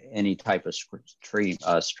any type of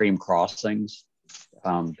stream crossings,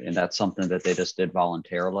 and that's something that they just did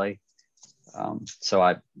voluntarily.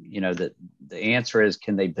 So the answer is,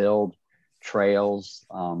 can they build trails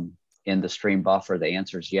in the stream buffer? The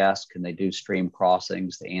answer is yes. Can they do stream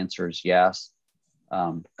crossings? The answer is yes.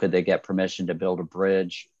 Could they get permission to build a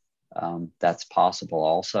bridge? That's possible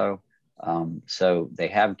also. So they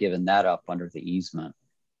have given that up under the easement.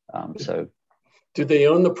 So do they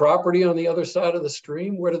own the property on the other side of the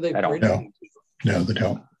stream? Where do they bridge? No, they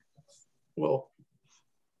don't. Well,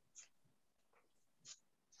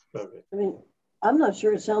 okay. I mean, I'm not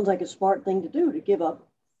sure it sounds like a smart thing to do, to give up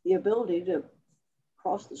the ability to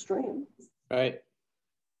cross the stream. Right.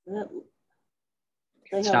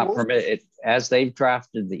 It's not permitted. As they've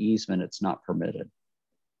drafted the easement, it's not permitted.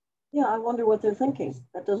 Yeah, I wonder what they're thinking.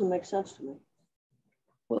 That doesn't make sense to me.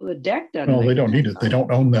 Well, the deck doesn't. Well, they don't need it. They don't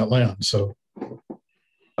own that land, so.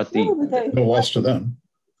 But no loss to them.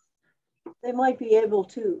 They might be able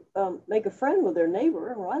to make a friend with their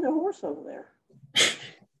neighbor and ride a horse over there.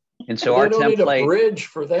 And so our template, need a bridge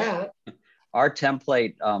for that. Our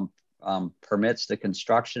template permits the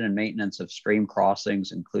construction and maintenance of stream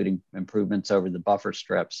crossings, including improvements over the buffer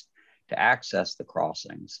strips to access the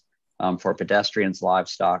crossings for pedestrians,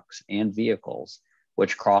 livestock, and vehicles,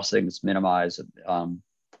 which crossings minimize the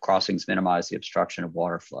obstruction of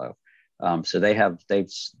water flow. So they've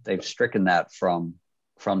stricken that from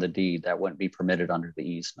the deed. That wouldn't be permitted under the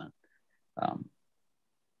easement. I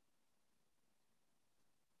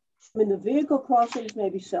mean, the vehicle crossings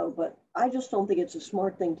maybe so, but I just don't think it's a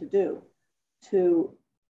smart thing to do, to,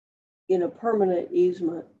 in a permanent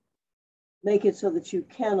easement, make it so that you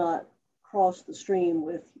cannot cross the stream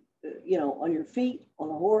with, on your feet, on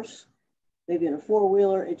a horse, maybe in a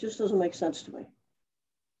four-wheeler. It just doesn't make sense to me.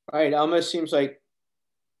 Right. It almost seems like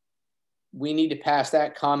we need to pass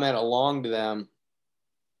that comment along to them.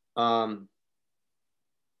 It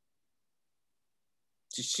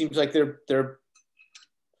just seems like they're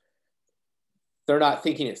not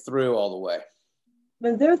thinking it through all the way. I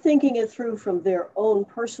mean, they're thinking it through from their own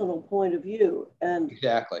personal point of view. And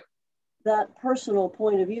exactly, that personal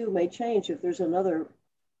point of view may change if there's another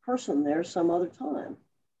person there some other time.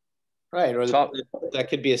 Right. Or that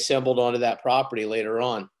could be assembled onto that property later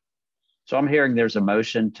on. So I'm hearing there's a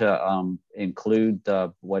motion to include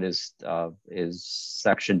what is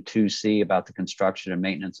section 2C about the construction and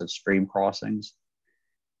maintenance of stream crossings.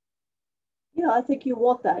 Yeah, I think you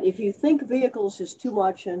want that. If you think vehicles is too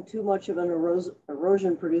much and too much of an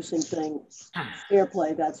erosion producing thing,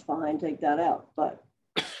 airplay, that's fine, take that out. But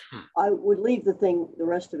I would leave the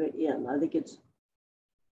rest of it in. I think it's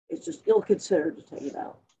just ill-considered to take it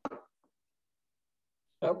out.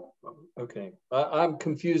 Oh, okay, I'm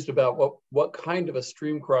confused about what kind of a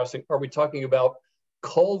stream crossing. Are we talking about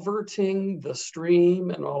culverting the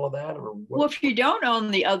stream and all of that? Or what? Well, if you don't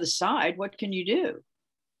own the other side, what can you do?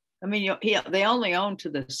 I mean, they only own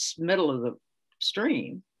to the middle of the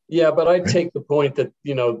stream. Yeah, but I take the point that,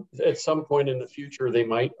 at some point in the future, they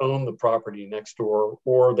might own the property next door,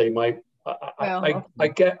 or they might, I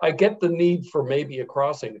get the need for maybe a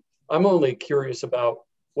crossing. I'm only curious about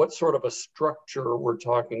what sort of a structure we're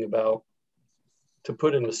talking about to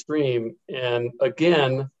put in the stream. And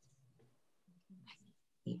again,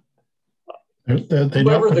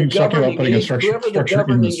 whoever the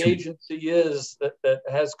governing agency is that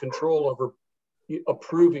has control over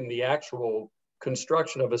approving the actual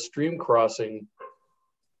construction of a stream crossing,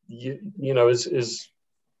 is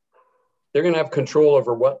they're going to have control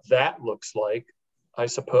over what that looks like, I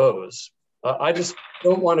suppose. I just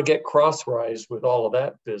don't want to get crosswise with all of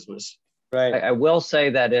that business. Right. I will say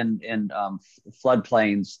that in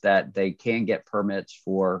floodplains that they can get permits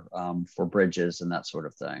for bridges and that sort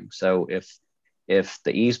of thing. So if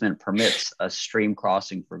the easement permits a stream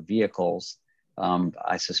crossing for vehicles,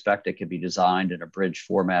 I suspect it could be designed in a bridge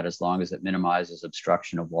format as long as it minimizes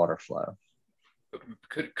obstruction of water flow.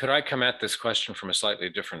 Could I come at this question from a slightly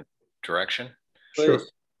different direction? Sure.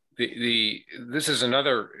 This is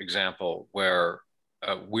another example where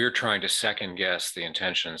we're trying to second guess the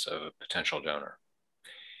intentions of a potential donor.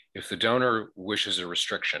 If the donor wishes a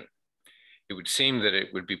restriction, it would seem that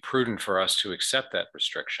it would be prudent for us to accept that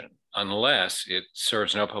restriction unless it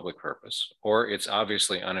serves no public purpose or it's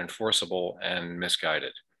obviously unenforceable and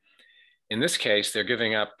misguided. In this case, they're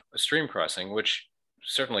giving up a stream crossing, which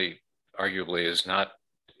certainly arguably is not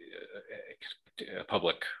a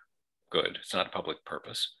public good. It's not a public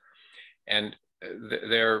purpose. and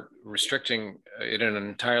they're restricting it in an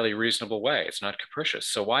entirely reasonable way. It's not capricious.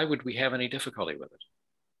 So why would we have any difficulty with it?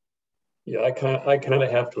 Yeah, I kind of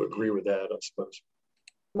have to agree with that, I suppose.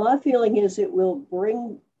 My feeling is it will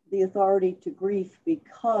bring the authority to grief,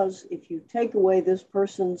 because if you take away this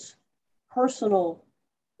person's personal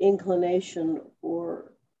inclination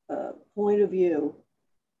or point of view,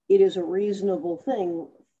 it is a reasonable thing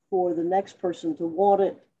for the next person to want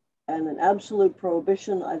it. And an absolute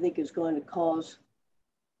prohibition, I think, is going to cause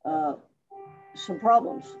some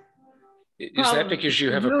problems. Is that because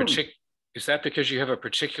you have a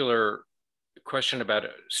particular question about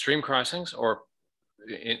stream crossings, or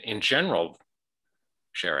in general,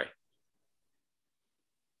 Sherry?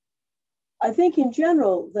 I think in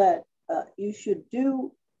general that you should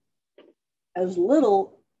do as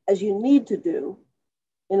little as you need to do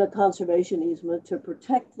in a conservation easement to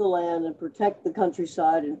protect the land and protect the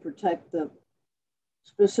countryside and protect the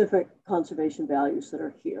specific conservation values that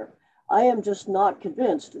are here. I am just not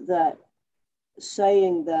convinced that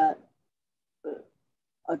saying that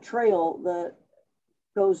a trail that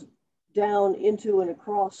goes down into and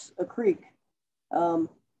across a creek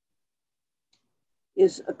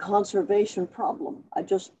is a conservation problem. I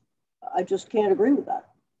just can't agree with that.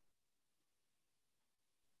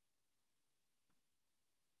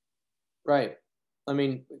 Right. I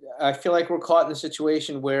mean, I feel like we're caught in a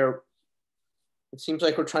situation where it seems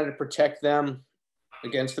like we're trying to protect them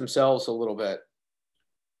against themselves a little bit.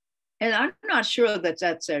 And I'm not sure that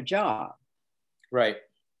that's their job. Right.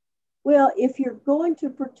 Well, if you're going to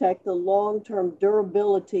protect the long-term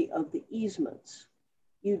durability of the easements,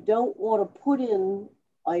 you don't want to put in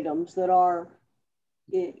items that are,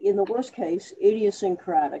 in the worst case,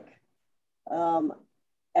 idiosyncratic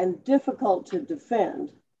and difficult to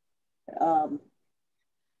defend. I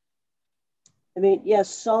mean, yes,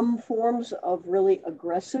 some forms of really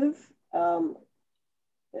aggressive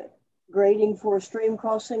grading for a stream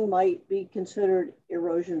crossing might be considered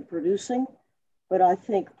erosion producing, but I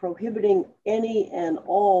think prohibiting any and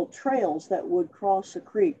all trails that would cross a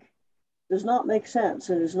creek does not make sense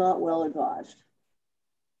and is not well advised.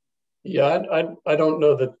 Yeah, I don't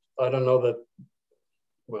know that.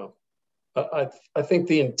 Well, I think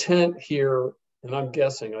the intent here, and I'm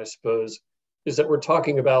guessing, I suppose, is that we're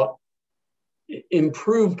talking about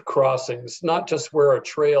improved crossings, not just where a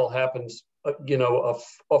trail happens, you know,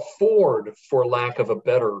 a ford, for lack of a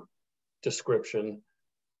better description.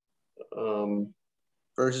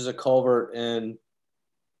 Versus a culvert and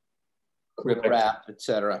riprap,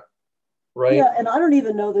 etc. Right. Yeah, and I don't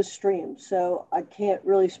even know this stream, so I can't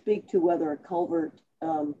really speak to whether a culvert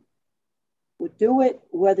would do it,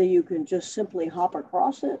 whether you can just simply hop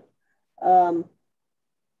across it.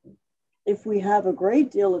 If we have a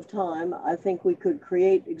great deal of time, I think we could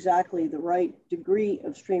create exactly the right degree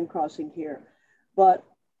of stream crossing here. But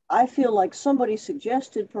I feel like somebody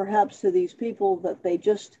suggested perhaps to these people that they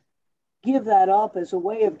just give that up as a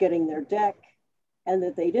way of getting their deck, and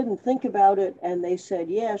that they didn't think about it, and they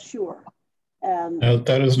said, yeah, sure. And no,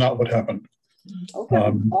 that is not what happened.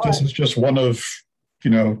 okay, this is just one of,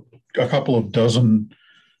 you know, a couple of dozen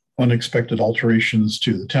unexpected alterations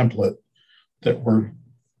to the template that we're,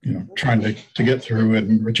 you know, trying to get through,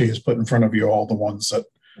 and Richie has put in front of you all the ones that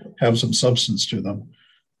have some substance to them.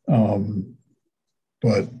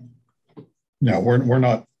 But no, we're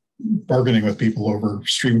not bargaining with people over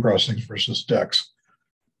stream crossings versus decks.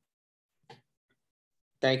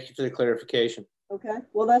 Thank you for the clarification. okay,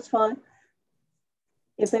 well, that's fine.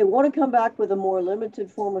 If they want to come back with a more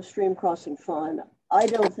limited form of stream crossing, fine. I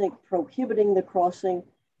don't think prohibiting the crossing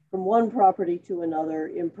from one property to another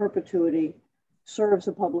in perpetuity serves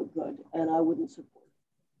a public good, and I wouldn't support it.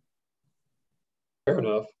 Fair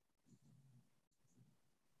enough.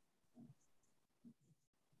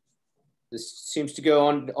 This seems to go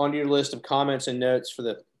on your list of comments and notes for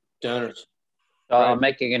the donors. I'm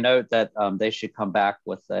making a note that they should come back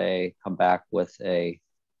with a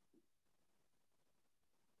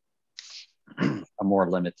more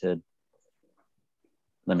limitation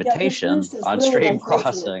on stream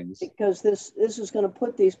crossings, because this is going to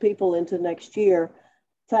put these people into next year,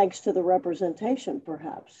 thanks to the representation,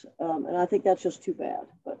 perhaps, and I think that's just too bad.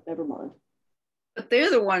 But never mind. But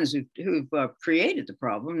they're the ones who've created the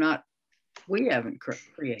problem, not we haven't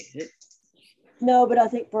created it. No, but I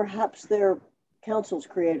think perhaps their councils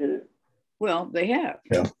created it. Well, they have.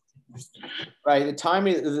 Yeah. Right. The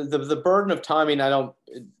timing, the burden of timing, I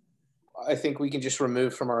think we can just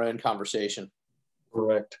remove from our own conversation.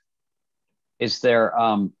 Correct. Is there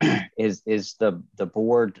is the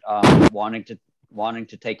board wanting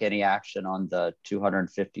to take any action on the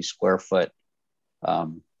 250 square foot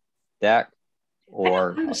deck?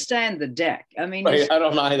 or I don't understand the deck. I mean, Right, I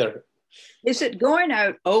don't either. is it going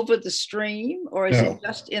out over the stream, or is No. it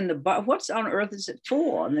just in the, what on earth is it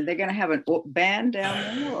for? I mean, they're going to have a band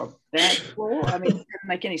down there or band floor? I mean, it doesn't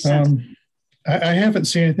make any sense. I haven't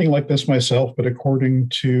seen anything like this myself, but according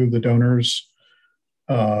to the donors,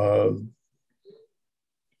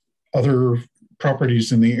 other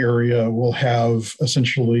properties in the area will have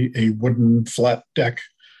essentially a wooden flat deck,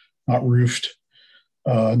 not roofed,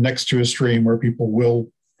 next to a stream where people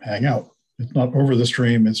will hang out. It's not over the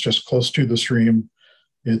stream, it's just close to the stream.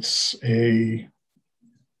 It's a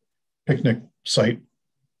picnic site,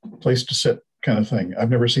 place to sit kind of thing. I've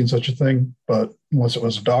never seen such a thing, but unless it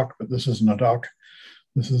was a dock, but this isn't a dock.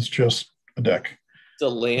 This is just a deck. It's a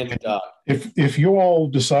land dock. If you all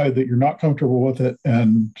decide that you're not comfortable with it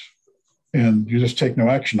and you just take no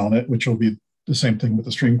action on it, which will be the same thing with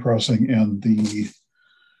the stream crossing and the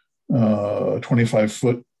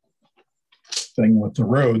 25-foot thing with the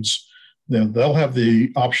roads, then they'll have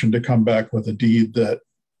the option to come back with a deed that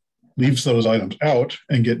leaves those items out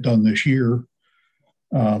and get done this year.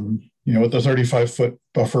 You know, with the 35-foot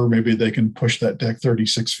buffer, maybe they can push that deck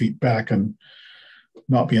 36 feet back and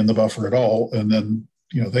not be in the buffer at all. And then,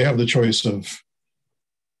 you know, they have the choice of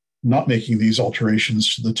not making these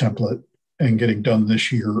alterations to the template and getting done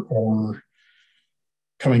this year, or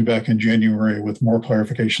coming back in January with more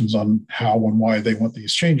clarifications on how and why they want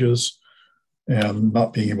these changes and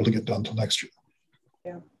not being able to get done till next year.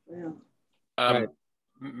 Yeah. Right.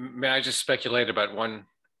 May I just speculate about one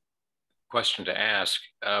question to ask?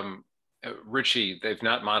 Richie, they've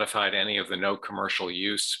not modified any of the no commercial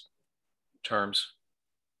use terms.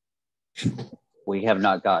 we have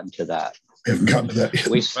not gotten to that. We haven't gotten to that yet.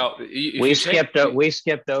 We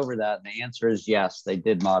skipped over that, and the answer is yes, they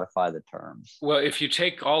did modify the terms. Well, if you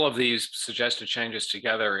take all of these suggested changes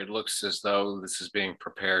together, it looks as though this is being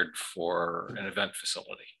prepared for an event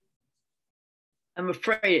facility. I'm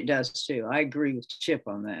afraid it does too. I agree with Chip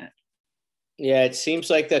on that. Yeah, it seems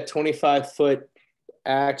like that 25-foot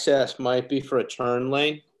access might be for a turn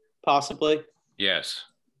lane, possibly. Yes.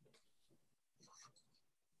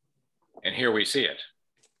 And here we see it.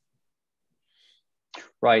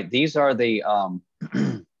 Right. These are the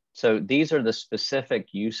so these are the specific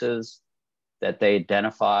uses that they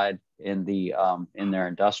identified in the in their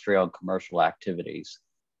industrial and commercial activities.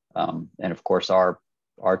 And of course, our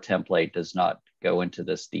template does not go into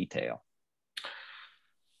this detail.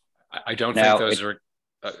 I don't think those are.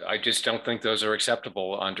 I just don't think those are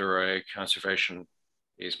acceptable under a conservation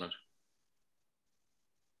easement.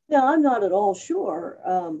 Yeah, I'm not at all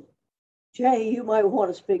sure. Jay, you might want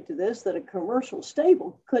to speak to this, that a commercial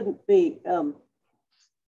stable couldn't be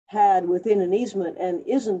had within an easement, and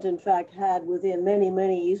isn't in fact had within many,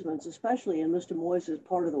 many easements, especially in Mr. Moyes'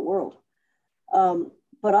 part of the world.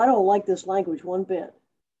 But I don't like this language one bit.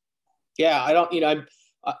 Yeah, I don't, you know,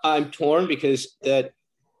 I'm torn because that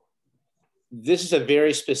this is a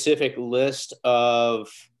very specific list of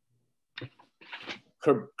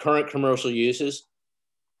current commercial uses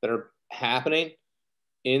that are happening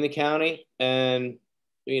in the county. And,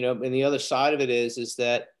 you know, and the other side of it is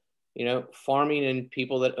that, you know, farming and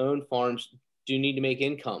people that own farms do need to make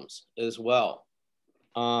incomes as well.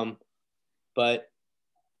 But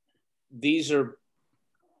these are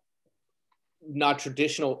not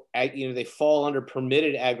traditional, you know, they fall under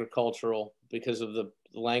permitted agricultural because of the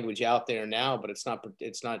language out there now, but it's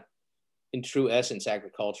not in true essence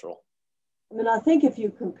agricultural. I mean, I think if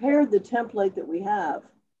you compare the template that we have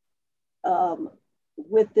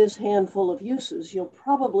with this handful of uses, you'll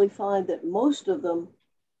probably find that most of them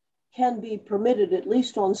can be permitted at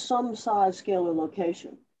least on some size, scale, or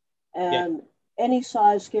location. And any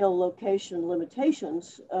size, scale, location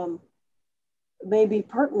limitations may be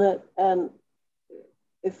pertinent and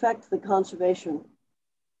affect the conservation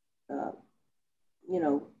you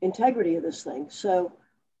know, integrity of this thing. So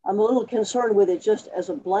I'm a little concerned with it just as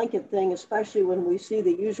a blanket thing, especially when we see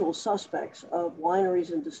the usual suspects of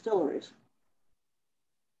wineries and distilleries.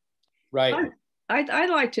 Right. I'd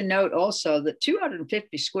like to note also that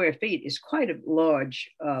 250 square feet is quite a large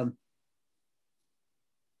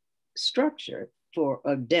structure for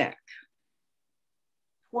a deck.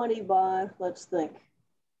 20 by, let's think.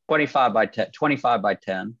 25 by 10. 25 by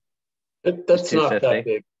 10. That's not that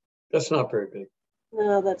big. That's not very big.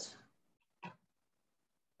 No, that's,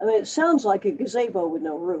 I mean, it sounds like a gazebo with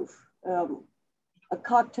no roof, a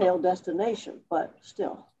cocktail destination, but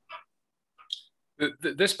still.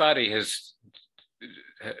 This body has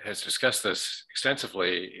discussed this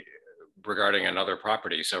extensively regarding another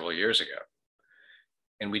property several years ago.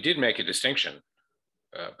 And we did make a distinction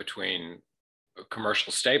between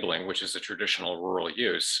commercial stabling, which is a traditional rural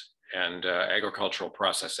use, and agricultural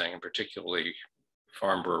processing, and particularly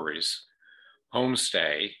farm breweries.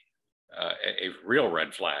 Homestay, a real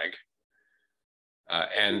red flag.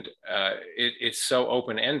 It's so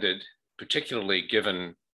open-ended, particularly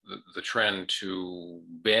given the trend to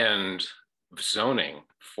bend zoning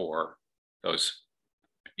for those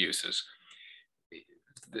uses.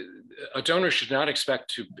 A donor should not expect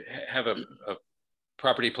to have a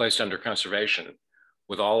property placed under conservation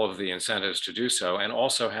with all of the incentives to do so, and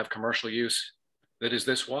also have commercial use that is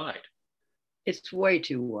this wide. It's way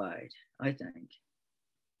too wide, I think.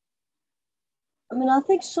 I mean, I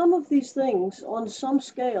think some of these things on some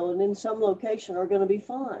scale and in some location are going to be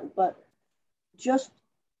fine, but just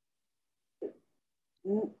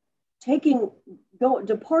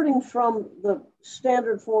departing from the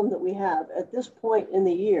standard form that we have at this point in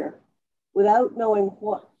the year without knowing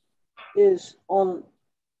what is on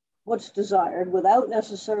what's desired, without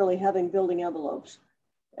necessarily having building envelopes.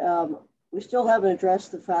 We still haven't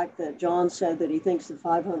addressed the fact that John said that he thinks the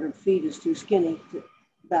 500 feet is too skinny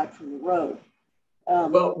back from the road.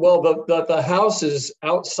 The house is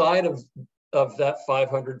outside of that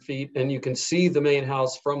 500 feet, and you can see the main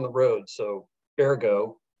house from the road. So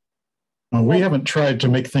ergo. We haven't tried to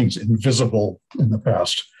make things invisible in the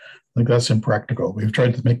past. I think that's impractical. We've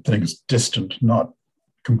tried to make things distant, not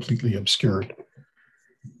completely obscured.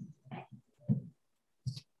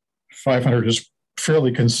 500 is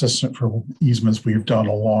fairly consistent for easements we've done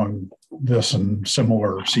along this and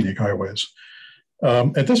similar scenic highways.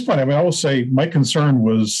 At this point, I mean, I will say my concern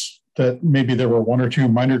was that maybe there were one or two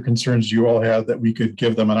minor concerns you all had that we could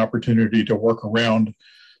give them an opportunity to work around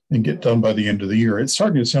and get done by the end of the year. It's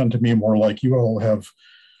starting to sound to me more like you all have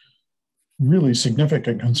really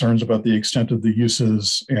significant concerns about the extent of the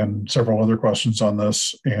uses and several other questions on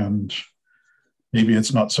this. And maybe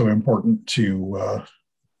it's not so important to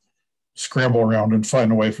scramble around and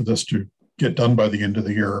find a way for this to get done by the end of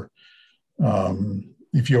the year.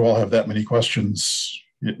 If you all have that many questions,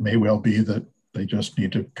 it may well be that they just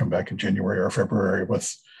need to come back in January or February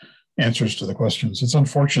with answers to the questions. It's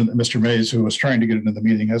unfortunate that Mr. Mays, who was trying to get into the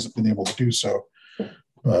meeting, hasn't been able to do so.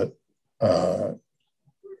 But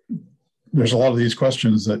there's a lot of these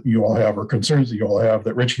questions that you all have or concerns that you all have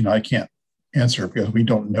that Richie and I can't answer because we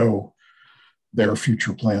don't know their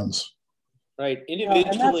future plans. Right.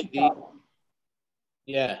 Individually,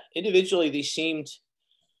 individually, these seemed,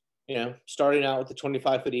 starting out with the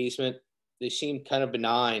 25-foot easement, they seemed kind of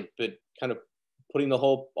benign, but kind of putting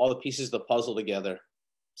all the pieces of the puzzle together.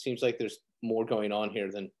 Seems like there's more going on here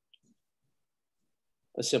than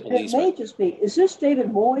a simple easement. It may just be. Is this David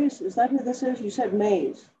Moyes? Is that who this is? You said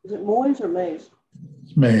Mays. Is it Moyes or Mays?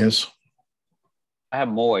 Mays. I have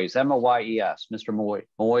Moyes, M-O-Y-E-S, Mr.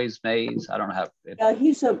 Moyes, Mays. I don't know how.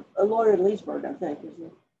 He's a lawyer in Leesburg, I think, isn't he?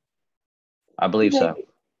 I believe so.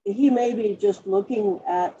 He may be just looking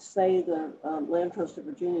at, say, the Land Trust of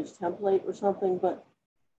Virginia's template or something, but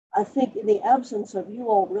I think in the absence of you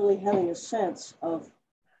all really having a sense of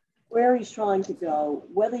where he's trying to go,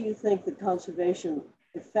 whether you think the conservation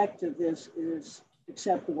effect of this is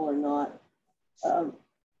acceptable or not,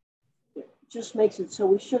 it just makes it so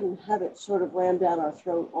we shouldn't have it sort of rammed down our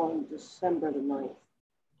throat on December the 9th.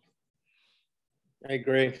 I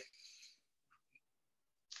agree.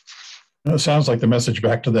 It sounds like the message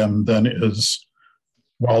back to them then is,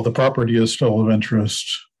 while the property is still of interest,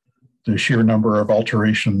 the sheer number of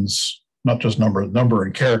alterations, not just number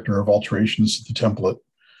and character of alterations to the template,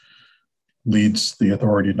 leads the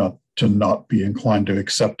authority to not be inclined to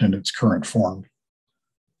accept in its current form.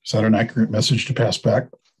 Is that an accurate message to pass back?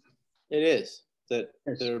 It is. That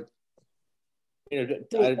they're,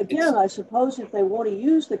 again, I suppose if they want to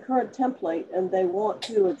use the current template and they want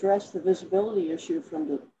to address the visibility issue from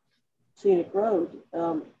the scenic road,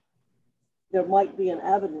 there might be an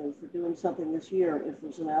avenue for doing something this year if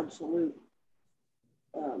there's an absolute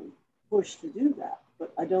push to do that.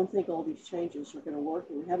 But I don't think all these changes are going to work,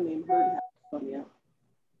 and we haven't even heard them yet.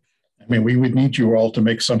 I mean, we would need you all to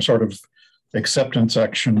make some sort of acceptance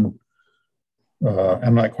action.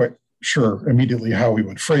 I'm not quite sure immediately how we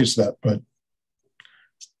would phrase that, but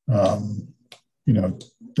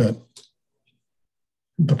that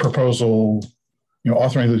the proposal,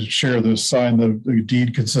 authorizing the chair to sign the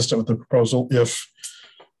deed consistent with the proposal if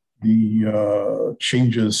the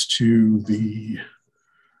changes to the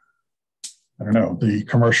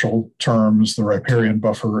commercial terms, the riparian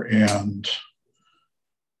buffer, and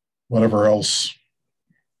whatever else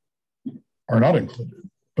are not included.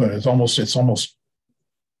 But it's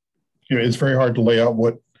very hard to lay out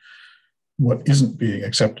what isn't being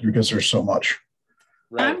accepted because there's so much.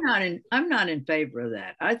 Right. I'm not in favor of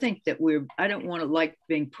that. I think that I don't want to like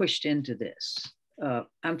being pushed into this.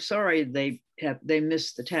 I'm sorry they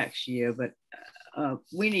missed the tax year, but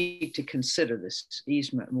we need to consider this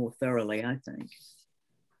easement more thoroughly, I think.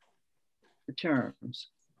 The terms.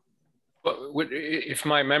 Well, if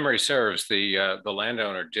my memory serves, the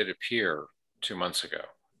landowner did appear 2 months ago,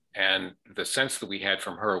 and the sense that we had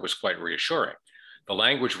from her was quite reassuring. The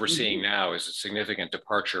language we're seeing now is a significant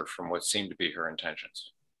departure from what seemed to be her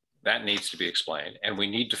intentions. That needs to be explained, and we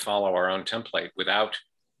need to follow our own template without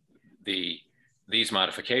these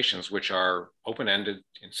modifications, which are open-ended,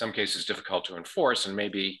 in some cases difficult to enforce, and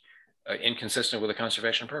maybe inconsistent with a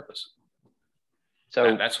conservation purpose.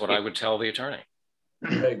 So that's what I would tell the attorney.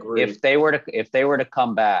 I agree. If they were to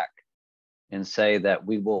come back and say that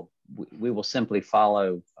we will simply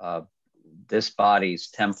follow this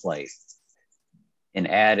body's template and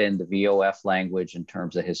add in the VOF language in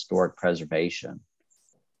terms of historic preservation,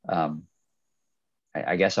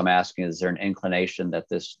 I guess I'm asking, is there an inclination that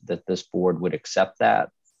this board would accept that?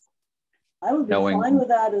 I would be fine with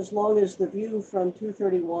that as long as the view from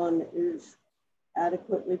 231 is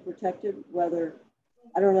adequately protected. Whether,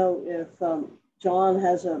 I don't know if John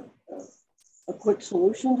has a quick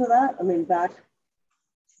solution to that. I mean,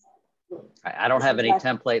 I don't have any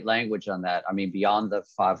template language on that. I mean, beyond the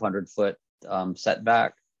 500-foot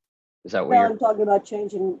setback. Is that what you're? I'm talking about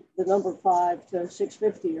changing the number 5 to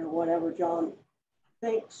 650 or whatever John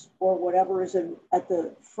thinks, or whatever is at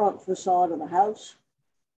the front facade of the house.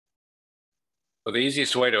 Well, the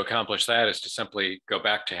easiest way to accomplish that is to simply go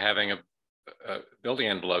back to having a building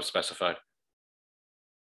envelope specified.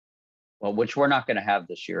 Well, which we're not going to have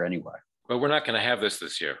this year anyway. But we're not going to have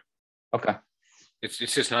this year. Okay. It's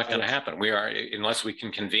just not going to happen. We are, unless we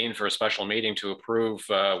can convene for a special meeting to approve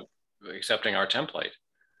accepting our template.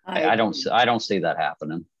 I don't see that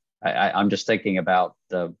happening. I'm just thinking about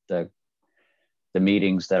the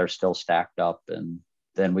meetings that are still stacked up, and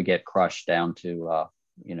then we get crushed down to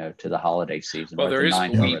to the holiday season. Well,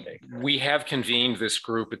 we have convened this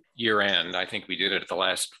group at year end. I think we did it at the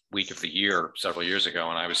last week of the year several years ago,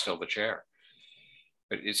 and I was still the chair.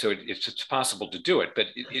 But it's possible to do it. But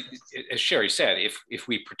as Sherry said, if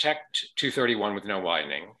we protect 231 with no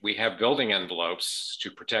widening, we have building envelopes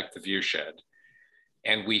to protect the view shed,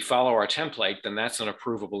 and we follow our template, then that's an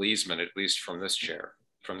approvable easement, at least from this chair,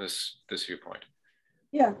 from this viewpoint.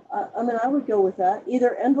 Yeah, I mean, I would go with that.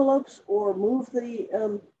 Either envelopes or move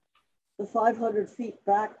the 500 feet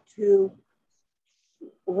back to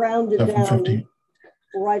round it down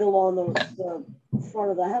right along the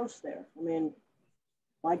front of the house there. I mean,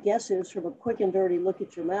 my guess is from a quick and dirty look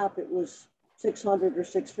at your map, it was 600 or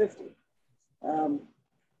 650.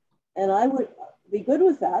 And I would be good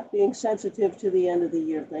with that, being sensitive to the end of the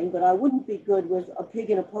year thing, but I wouldn't be good with a pig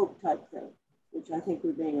in a poke type thing, which I think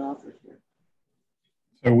we're being offered here.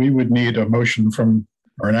 So we would need a motion from,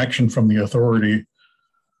 or an action from the authority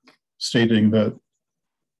stating that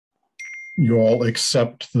you all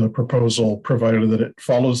accept the proposal, provided that it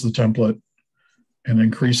follows the template and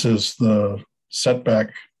increases the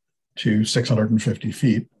setback to 650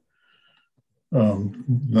 feet.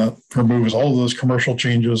 That removes all of those commercial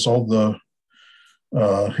changes, all the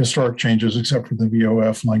historic changes, except for the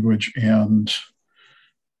VOF language and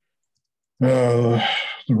the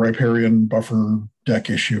riparian buffer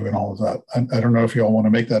deck issue and all of that. I don't know if you all want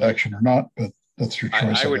to make that action or not, but that's your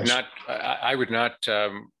choice. I would not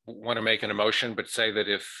want to make an emotion, but say that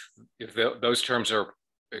if those terms are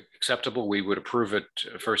acceptable, we would approve it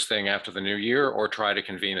first thing after the new year, or try to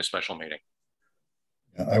convene a special meeting.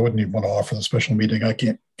 Yeah, I wouldn't even want to offer the special meeting. I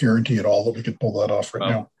can't guarantee at all that we could pull that off right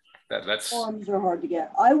now. That's forms are hard to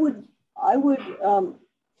get. I would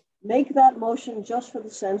make that motion just for the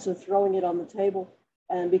sense of throwing it on the table,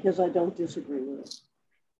 and because I don't disagree with it.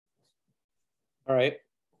 All right.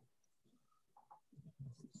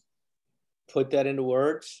 Put that into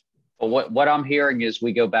words. Well, what I'm hearing is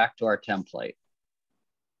we go back to our template.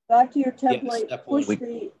 Back to your template, yes, push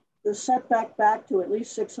the setback back to at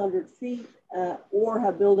least 600 feet, or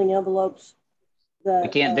have building envelopes. That,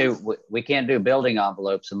 we can't do building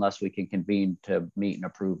envelopes unless we can convene to meet and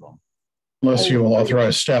approve them. Unless you will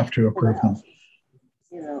authorize staff to approve them.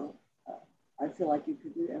 You know, I feel like you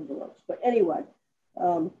could do envelopes, but anyway,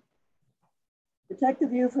 protect the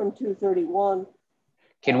view from 231.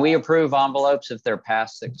 Can we approve envelopes if they're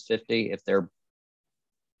past 650?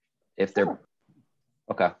 If they're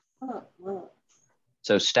okay.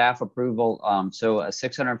 So staff approval. So a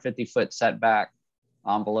 650-foot setback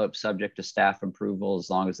envelope subject to staff approval as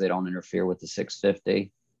long as they don't interfere with the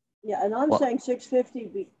 650. Yeah, and I'm saying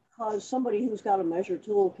 650 because somebody who's got a measure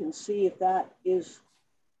tool can see if that is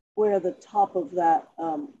where the top of that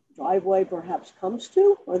driveway perhaps comes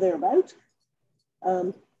to, or thereabouts.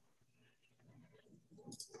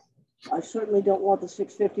 I certainly don't want the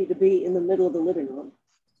 650 to be in the middle of the living room.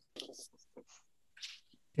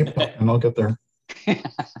 And I'll get there.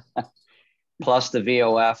 Plus the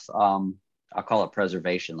VOF, I'll call it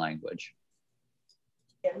preservation language.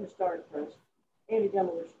 Yeah, who started first?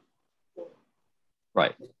 Anti-demolition.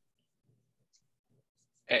 Right.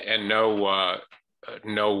 And no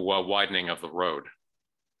widening of the road.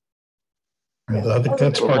 I think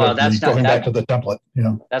that's part of that's going back to the template.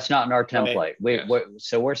 Yeah, that's not in our template. Right.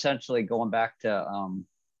 We're essentially going back to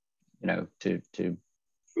to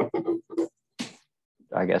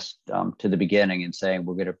I guess to the beginning and saying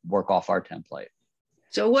we're going to work off our template.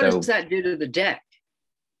 So what does that do to the deck?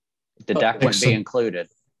 The deck wouldn't be included.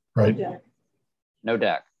 Right. Yeah. No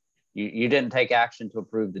deck. You didn't take action to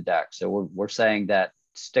approve the deck. So we're saying that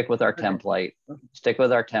stick with our template. Stick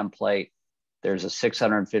with our template. There's a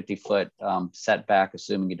 650-foot setback,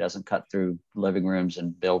 assuming it doesn't cut through living rooms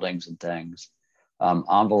and buildings and things.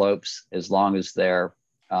 Envelopes, as long as they're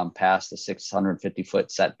past the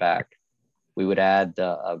 650-foot setback. We would add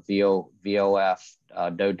a VOF,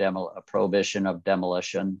 a prohibition of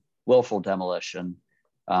demolition, willful demolition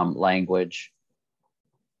language.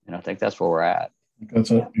 And I think that's where we're at.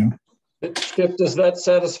 That's it. Yeah. Skip, does that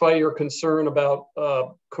satisfy your concern about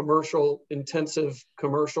intensive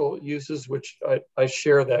commercial uses, which I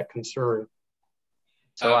share that concern?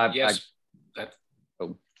 So yes, I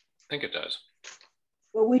think it does.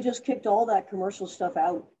 Well, we just kicked all that commercial stuff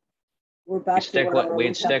out. We're back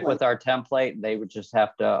we'd stick with our template. They would just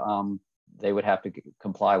have to they would have to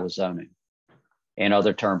comply with zoning and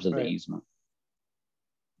other terms of the easement.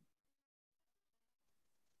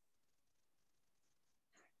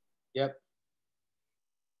 Yep.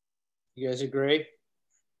 You guys agree?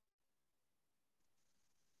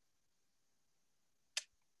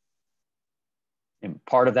 And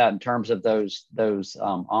part of that, in terms of those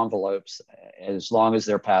envelopes, as long as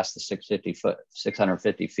they're past the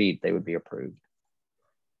 650 feet, they would be approved.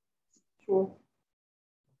 Sure.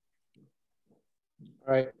 All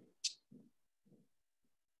right.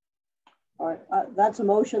 All right. That's a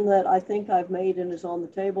motion that I think I've made and is on the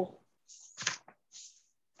table.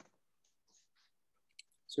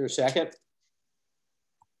 Is there a second?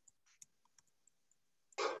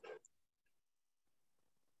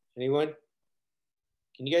 Anyone?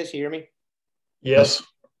 Can you guys hear me? Yes.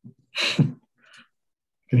 Can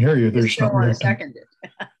hear you. There's not want to second it.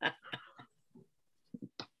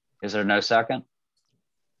 Is there no second?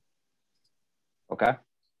 Okay.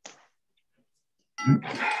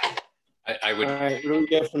 I would. All right, what do we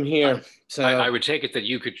get from here? So I would take it that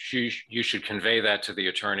you should convey that to the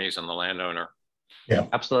attorneys and the landowner. Yeah,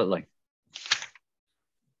 absolutely.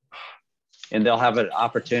 And they'll have an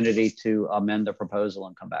opportunity to amend the proposal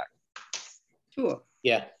and come back. Sure.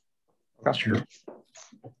 Yeah. Sure.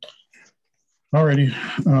 All righty.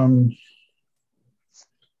 Are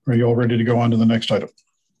you all ready to go on to the next item?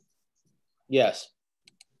 Yes.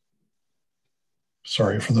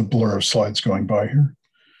 Sorry for the blur of slides going by here.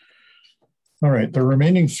 All right, the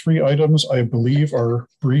remaining three items, I believe, are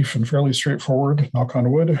brief and fairly straightforward, knock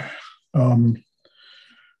on wood.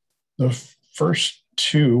 The first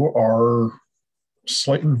two are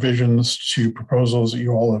slight revisions to proposals that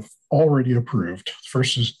you all have already approved. The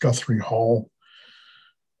first is Guthrie Hall.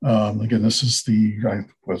 Again, this is the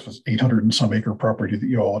 800 and some acre property that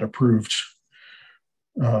you all had approved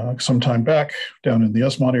some time back down in the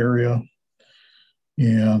Easement area.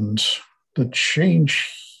 And the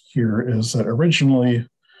change here is that originally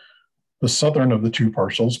the southern of the two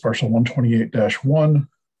parcels, parcel 128-1,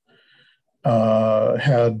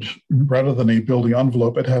 had, rather than a building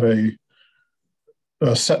envelope, it had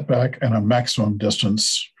a setback and a maximum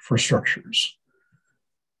distance for structures.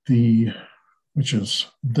 Which is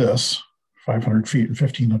this, 500 feet and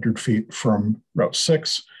 1,500 feet from Route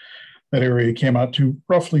 6. That area came out to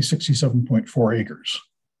roughly 67.4 acres.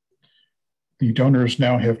 The donors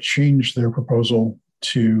now have changed their proposal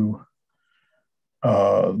to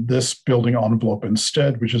this building envelope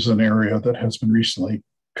instead, which is an area that has been recently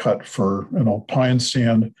cut for an old pine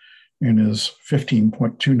stand and is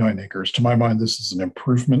 15.29 acres. To my mind, this is an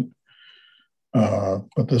improvement,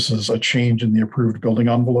 but this is a change in the approved building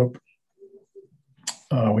envelope,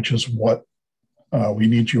 which is what we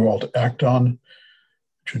need you all to act on.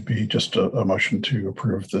 It should be just a motion to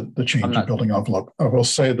approve the change in building envelope. I will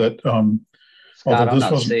say that Scott, I'm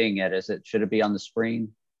not seeing it. Should it be on the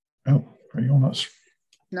screen? Oh, are you on this?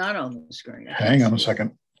 Not on the screen. Hang on a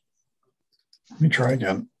second. Let me try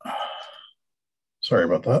again. Sorry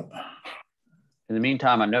about that. In the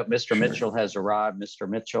meantime, I note Mr. Mitchell has arrived. Mr.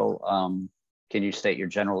 Mitchell, can you state your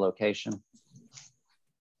general location?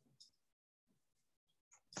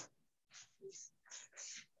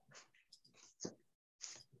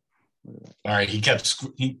 All right, he kept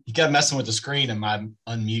messing with the screen, and my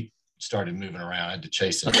unmute started moving around. I had to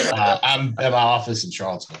chase it. I'm at my office in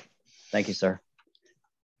Charlottesville. Thank you, sir.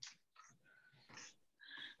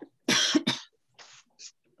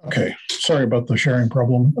 Okay, sorry about the sharing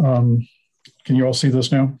problem. Can you all see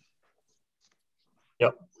this now?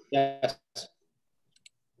 Yep. Yes.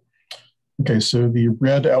 Okay, so the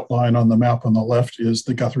red outline on the map on the left is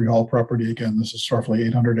the Guthrie Hall property. Again, this is roughly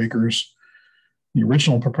 800 acres. The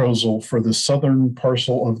original proposal for the southern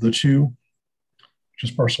parcel of the two, which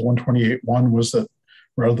is parcel 128.1, was that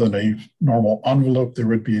rather than a normal envelope, there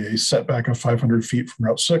would be a setback of 500 feet from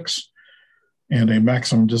Route 6 and a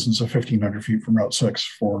maximum distance of 1,500 feet from Route 6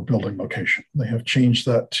 for building location. They have changed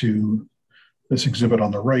that to this exhibit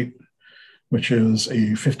on the right, which is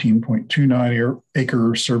a 15.29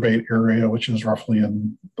 acre surveyed area, which is roughly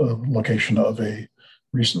in the location of a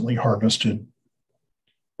recently harvested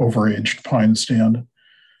overaged pine stand.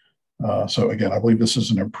 So again, I believe this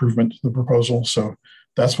is an improvement to the proposal. So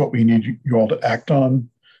that's what we need you all to act on.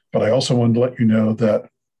 But I also wanted to let you know that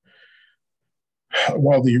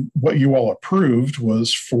while what you all approved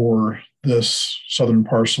was for this southern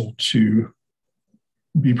parcel to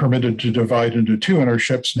be permitted to divide into 2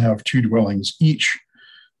 ownerships and have 2 dwellings each,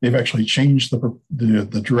 they've actually changed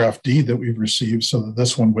the draft deed that we've received so that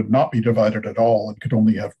this one would not be divided at all and could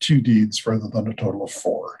only have 2 deeds rather than a total of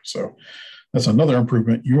 4. So that's another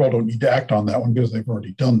improvement. You all don't need to act on that one because they've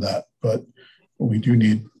already done that. But what we do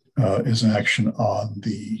need is an action on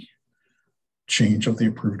the change of the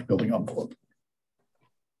approved building envelope.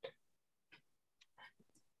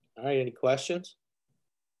 All right, any questions?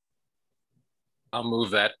 I'll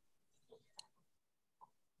move that.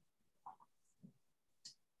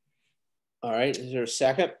 All right, is there a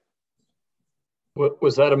second?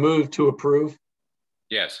 Was that a move to approve?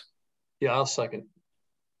 Yes. Yeah, I'll second.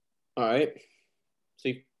 All right,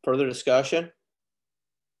 see further discussion?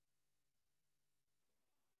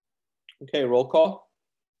 Okay, roll call.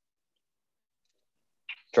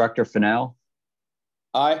 Director Fennell.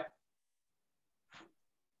 Aye.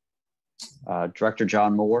 Director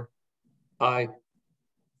John Moore. Aye.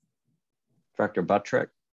 Director Buttrick.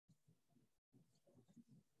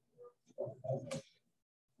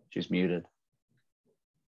 She's muted.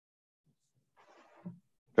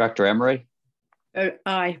 Director Emery.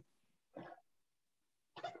 Aye.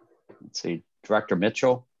 Let's see. Director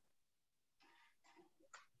Mitchell.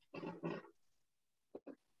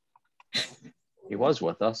 He was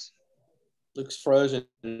with us. Looks frozen.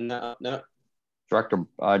 No. Director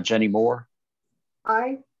Jenny Moore.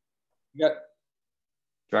 Aye. Yep.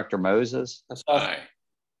 Director Moses. That's awesome. Aye.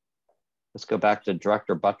 Let's go back to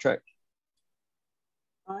Director Buttrick.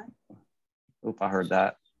 Aye. Oop, I heard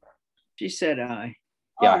that. She said aye.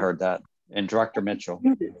 Yeah, I heard that. And Director Mitchell.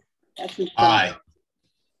 Aye.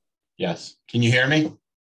 Yes. Can you hear me?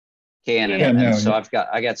 Can and, Yeah, no, so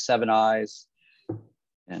I got 7 ayes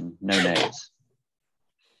and no nays.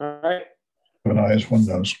 All right. 7 ayes, 1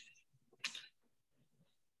 noes.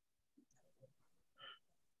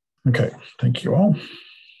 Okay, thank you all.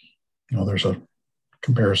 Oh, there's a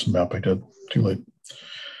comparison map I did, too late.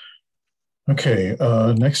 Okay,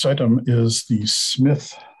 next item is the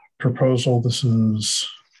Smith proposal. This is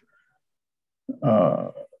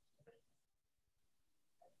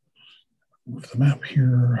move the map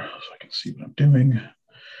here so I can see what I'm doing.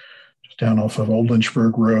 Just down off of Old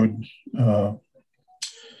Lynchburg Road.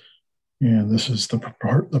 And this is the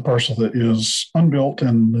parcel that is unbuilt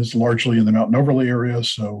and is largely in the mountain overlay area.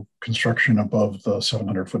 So construction above the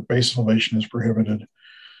 700-foot base elevation is prohibited.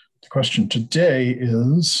 The question today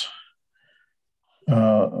is,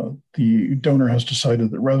 the donor has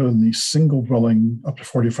decided that rather than the single dwelling up to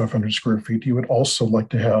 4,500 square feet, he would also like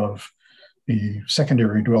to have a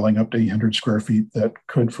secondary dwelling up to 800 square feet that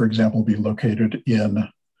could, for example, be located in,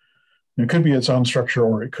 it could be its own structure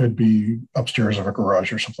or it could be upstairs of a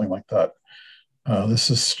garage or something like that. This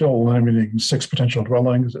is still limiting 6 potential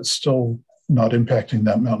dwellings. It's still not impacting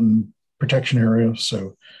that mountain protection area.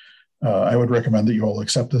 So I would recommend that you all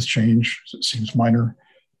accept this change. It seems minor.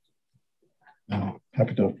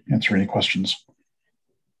 Happy to answer any questions.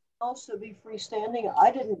 Also be freestanding.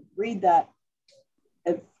 I didn't read that.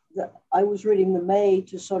 I was reading the May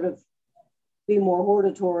to sort of be more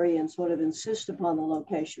hortatory and sort of insist upon the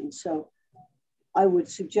location. So I would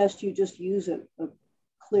suggest you just use a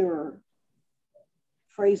clearer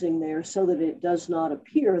phrasing there so that it does not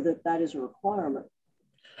appear that that is a requirement.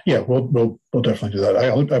 Yeah, we'll definitely do that.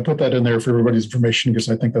 I put that in there for everybody's information because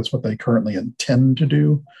I think that's what they currently intend to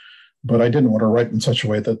do. But I didn't want to write in such a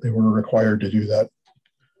way that they were required to do that.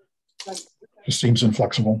 It just seems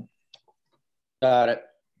inflexible. Got it.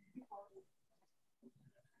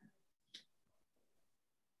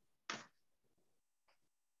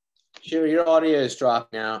 Sure, your audio is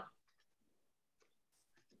dropping out.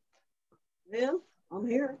 Yeah, I'm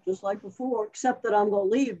here just like before, except that I'm going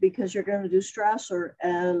to leave because you're going to do Strasser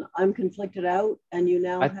and I'm conflicted out, and you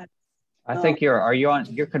now have. I think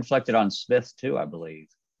you're conflicted on Smith too, I believe.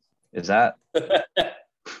 Is that?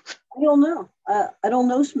 I don't know. I don't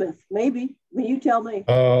know Smith. Maybe. I mean, you tell me.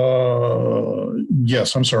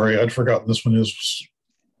 Yes, I'm sorry. I'd forgotten this one is.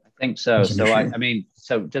 I think so. So I mean,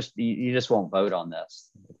 so just you just won't vote on this.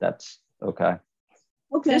 If that's okay.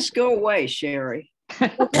 Okay. Just go away, Sherry.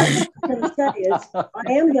 What I'm going to say is,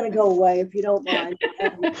 I am going to go away if you don't mind.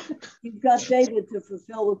 You've got David to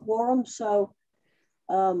fulfill the quorum, so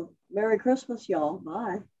Merry Christmas, y'all.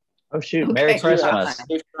 Bye. Oh shoot! Okay. Merry Christmas.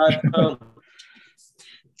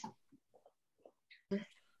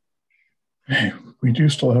 Hey, we do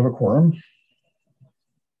still have a quorum.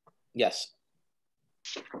 Yes.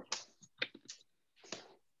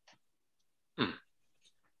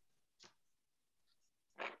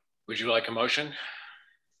 Would you like a motion?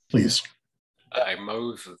 Please. I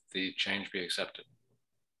move that the change be accepted.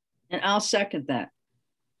 And I'll second that.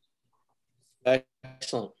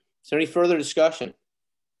 Excellent. Is there any further discussion?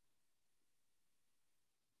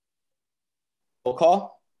 Roll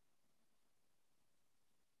call.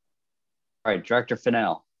 All right, Director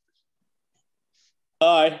Fennell.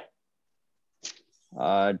 Aye.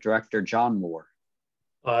 Director John Moore.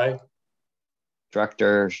 Aye.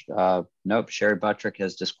 Director, nope, Sherry Buttrick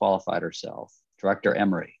has disqualified herself. Director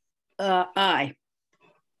Emery. Aye.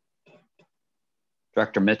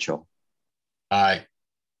 Director Mitchell. Aye.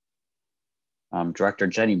 Director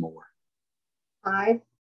Jenny Moore. Aye.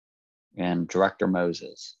 And Director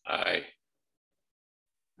Moses. Aye.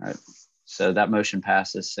 All right, so that motion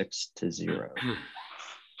passes 6-0.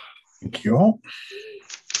 Thank you all.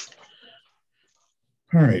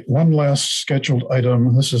 All right, one last scheduled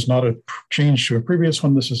item. This is not a change to a previous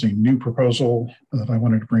one. This is a new proposal that I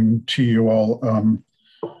wanted to bring to you all.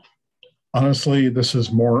 Honestly, this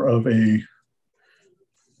is more of a,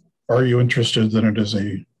 are you interested, than it is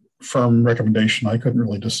a firm recommendation. I couldn't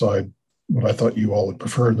really decide what I thought you all would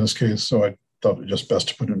prefer in this case, so I thought it just best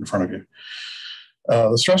to put it in front of you.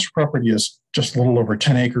 The Strasser property is just a little over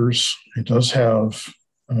 10 acres. It does have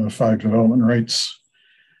 5 development rights,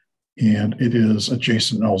 and it is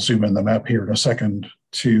adjacent, and I'll zoom in the map here in a second,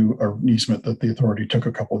 to an easement that the authority took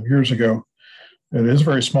a couple of years ago. It is a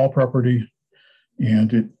very small property,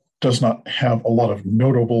 and it does not have a lot of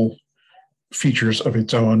notable features of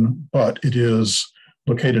its own, but it is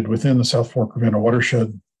located within the South Fork Ravenna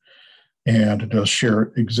watershed, and it does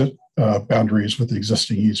share boundaries with the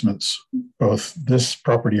existing easements. Both this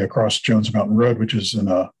property across Jones Mountain Road, which is in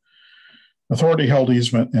a authority-held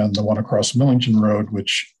easement, and the one across Millington Road,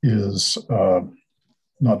 which is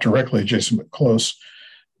not directly adjacent but close,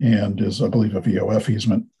 and is, I believe, a VOF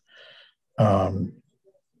easement.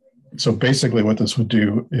 So basically what this would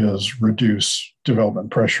do is reduce development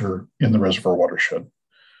pressure in the reservoir watershed.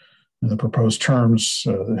 In the proposed terms,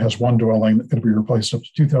 it has one dwelling that could be replaced up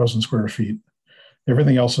to 2,000 square feet.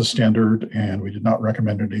 Everything else is standard, and we did not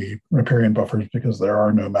recommend any riparian buffers because there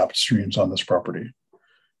are no mapped streams on this property.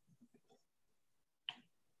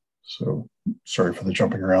 So sorry for the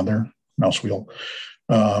jumping around there, mouse wheel.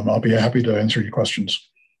 I'll be happy to answer your questions.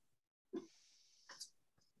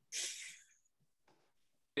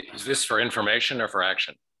 Is this for information or for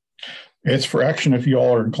action? It's for action if you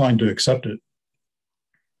all are inclined to accept it.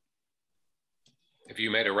 Have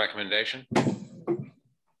you made a recommendation?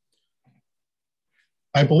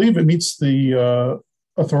 I believe it meets the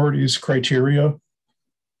authorities' criteria,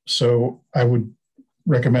 so I would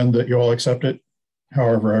recommend that you all accept it.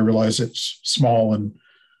 However, I realize it's small and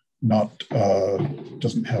not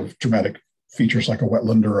doesn't have dramatic features like a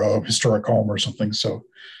wetland or a historic home or something. So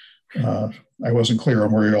I wasn't clear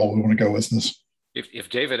on where you all would want to go with this. If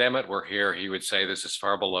David Emmett were here, he would say this is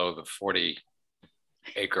far below the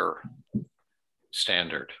 40-acre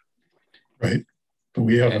standard. Right. But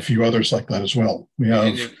we have a few others like that as well. We have,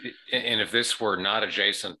 and if this were not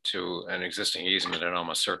adjacent to an existing easement, it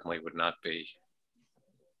almost certainly would not be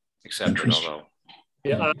accepted. Although,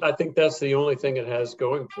 yeah, I think that's the only thing it has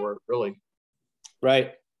going for it, really.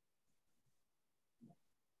 Right.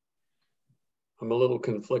 I'm a little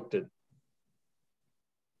conflicted.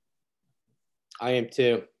 I am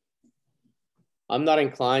too. I'm not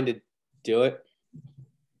inclined to do it.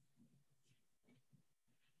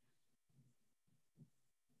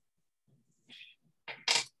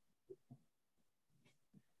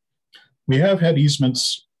 we have had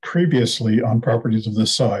easements previously on properties of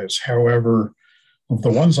this size. However, of the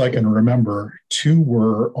ones I can remember, 2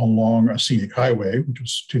 were along a scenic highway, which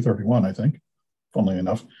was 231, I think, funnily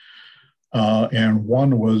enough. And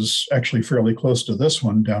one was actually fairly close to this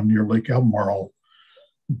one down near Lake Albemarle,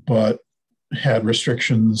 but had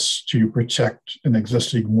restrictions to protect an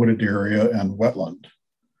existing wooded area and wetland.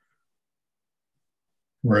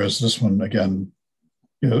 Whereas this one, again,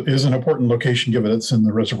 is an important location given it's in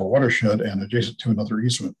the reservoir watershed and adjacent to another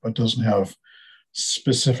easement, but doesn't have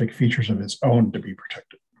specific features of its own to be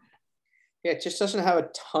protected. Yeah, it just doesn't have a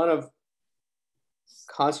ton of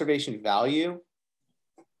conservation value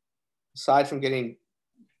aside from getting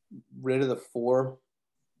rid of the 4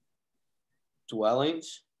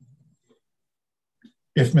 dwellings.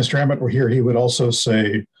 If Mr. Hammett were here, he would also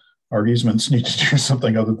say our easements need to do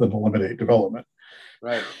something other than eliminate development.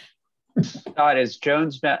 Right. Todd, is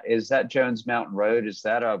that Jones Mountain Road? Is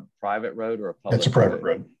that a private road or a public? It's a private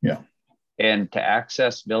road, yeah. And to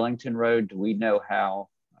access Billington Road, do we know how?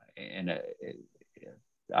 And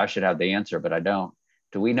I should have the answer, but I don't.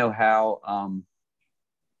 Do we know how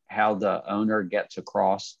the owner gets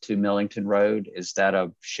across to Millington Road? Is that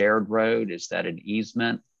a shared road? Is that an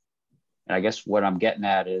easement? And I guess what I'm getting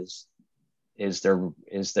at is there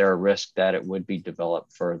a risk that it would be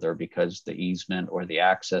developed further because the easement or the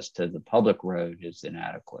access to the public road is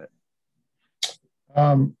inadequate?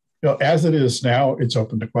 As it is now, it's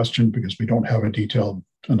open to question because we don't have a detailed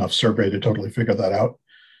enough survey to totally figure that out.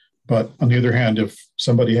 But on the other hand, if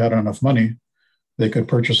somebody had enough money, they could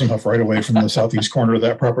purchase enough right away from the southeast corner of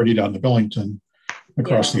that property down to Billington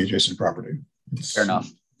across the adjacent property. Fair enough.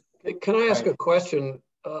 Can I ask a question?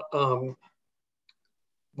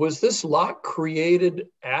 Was this lot created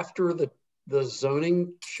after the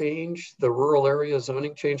zoning change, the rural area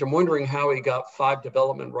zoning change? I'm wondering how he got 5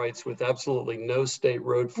 development rights with absolutely no state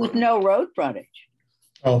road frontage. With no road frontage.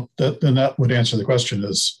 Well, then that would answer the question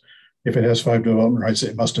is, if it has 5 development rights,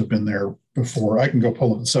 it must have been there before. I can go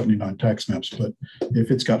pull up the 79 tax maps, but if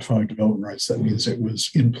it's got 5 development rights, that means it was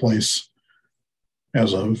in place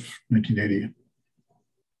as of 1980.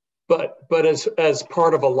 But as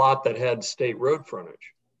part of a lot that had state road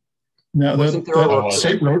frontage. Now,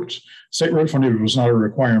 state road frontage was not a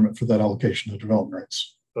requirement for that allocation of development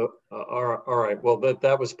rights. All right. Well,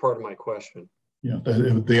 that was part of my question. Yeah,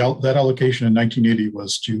 that allocation in 1980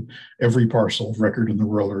 was to every parcel of record in the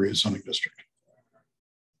rural area zoning district.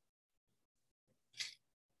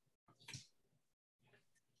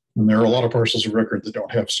 And there are a lot of parcels of record that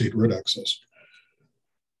don't have state road access.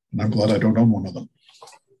 And I'm glad I don't own one of them.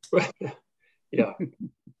 Yeah.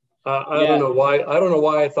 I don't know why. I don't know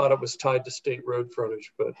why I thought it was tied to state road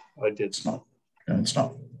frontage, but I did. It's not. Yeah, it's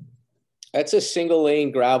not. That's a single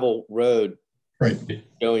lane gravel road, right?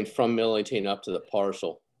 Going from Millington up to the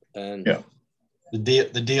parcel. And yeah,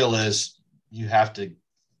 the deal is you have to,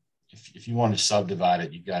 if you want to subdivide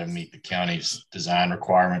it, you've got to meet the county's design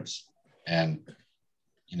requirements, and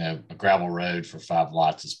a gravel road for 5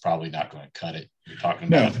 lots is probably not going to cut it. You're talking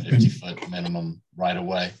about a 50-foot minimum right of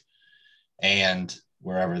way, and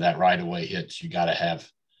wherever that right of way hits, you got to have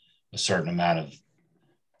a certain amount of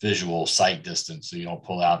visual sight distance so you don't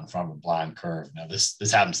pull out in front of a blind curve. Now this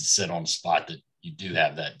happens to sit on a spot that you do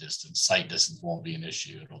have that distance. Sight distance won't be an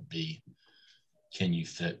issue. It'll be, can you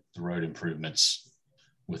fit the road improvements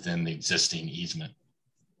within the existing easement?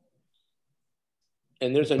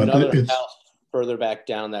 And there's another house further back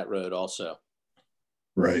down that road also.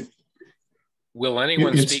 Right. Will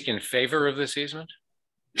anyone speak in favor of this easement?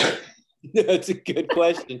 That's a good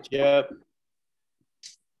question, Jeff.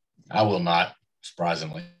 I will not,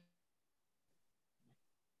 surprisingly.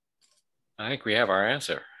 I think we have our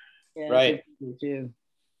answer. Yeah, right. We do.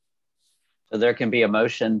 So there can be a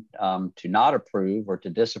motion to not approve or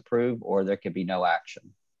to disapprove, or there could be no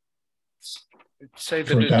action. Say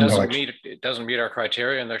that it doesn't meet our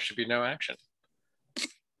criteria and there should be no action. I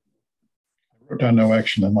wrote down no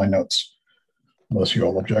action in my notes. Unless you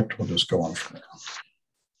all object, we'll just go on from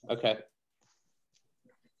there. Okay.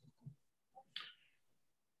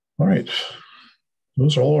 All right.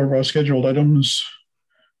 Those are all of our scheduled items.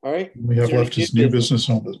 All right. We have left is new business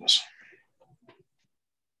and old business.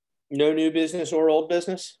 No new business or old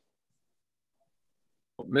business?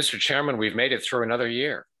 Well, Mr. Chairman, we've made it through another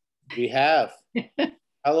year. We have.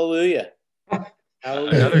 Hallelujah.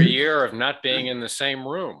 Hallelujah. Another year of not being in the same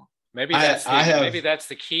room. Maybe that's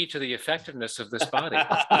the key to the effectiveness of this body.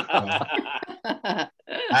 I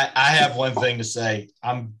have one thing to say.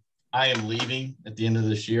 I am leaving at the end of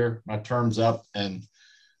this year. My term's up, and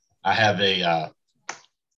I have a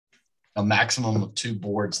maximum of 2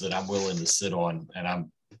 boards that I'm willing to sit on, and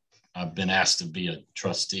I've been asked to be a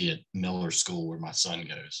trustee at Miller School where my son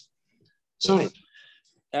goes. So right.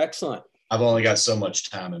 Excellent. I've only got so much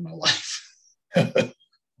time in my life.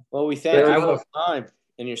 Well, we thank you for your time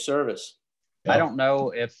and your service. I don't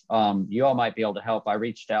know if you all might be able to help. I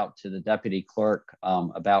reached out to the deputy clerk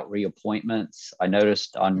about reappointments. I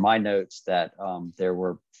noticed on my notes that there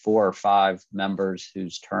were 4 or 5 members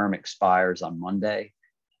whose term expires on Monday.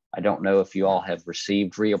 I don't know if you all have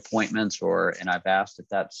received reappointments, and I've asked if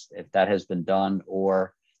that has been done,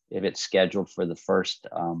 or if it's scheduled for the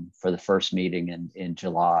first meeting in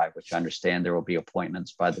July, which I understand there will be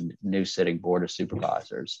appointments by the new sitting Board of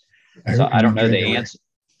Supervisors. So I don't know the answer.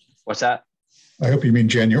 What's that? I hope you mean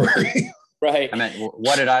January. Right. I meant,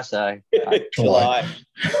 what did I say? July.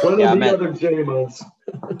 One of the other J months.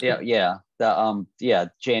 Yeah.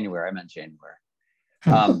 January. I meant January.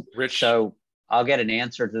 Rich. So I'll get an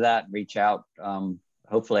answer to that and reach out.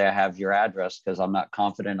 Hopefully I have your address, because I'm not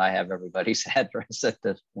confident I have everybody's address at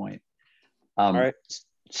this point. All right.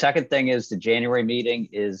 Second thing is, the January meeting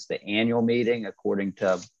is the annual meeting according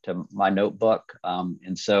to my notebook.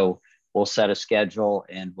 And so we'll set a schedule,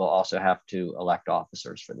 and we'll also have to elect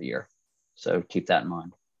officers for the year. So keep that in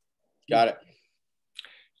mind. Got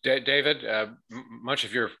it. David, much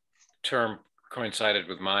of your term coincided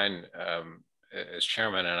with mine as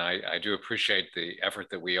chairman, and I do appreciate the effort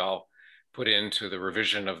that we all put into the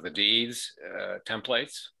revision of the deeds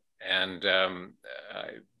templates. And I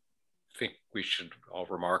think we should all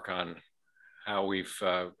remark on how we've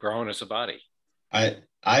grown as a body. I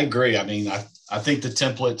agree. I mean, I think the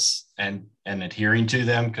templates and adhering to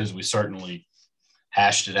them, because we certainly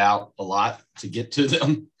hashed it out a lot to get to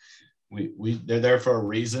them. They're there for a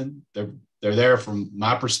reason. They're there from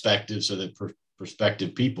my perspective, so that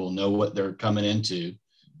prospective people know what they're coming into,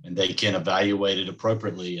 and they can evaluate it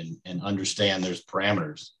appropriately and understand there's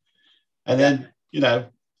parameters. And then,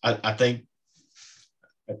 I think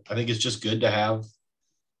it's just good to have.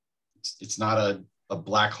 It's not a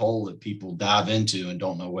black hole that people dive into and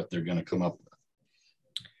don't know what they're going to come up with.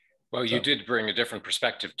 Well, you did bring a different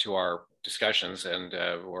perspective to our discussions, and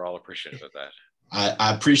we're all appreciative of that.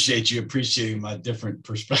 I appreciate you appreciating my different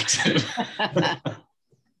perspective.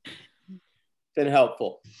 Been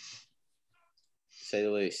helpful, to say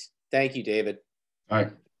the least. Thank you, David. All right.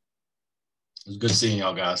 It was good seeing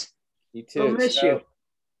y'all guys. You too. We'll miss you.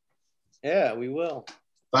 Yeah, we will.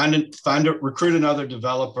 Recruit another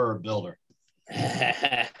developer or builder.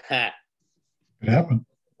 It happened.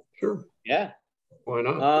 Sure. Yeah. Why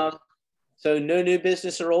not? So no new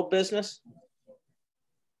business or old business?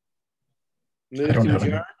 Move I don't to have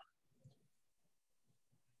any. adjourn.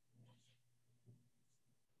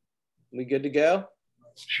 We good to go?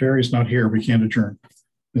 Sherry's not here. We can't adjourn.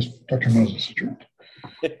 Dr. Moses adjourned.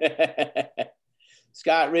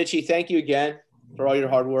 Scott, Richie, thank you again for all your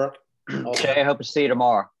hard work. Okay, I hope to see you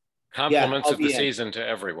tomorrow. Compliments I'll of the be in. season to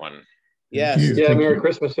everyone. Yes. you. Yeah, Merry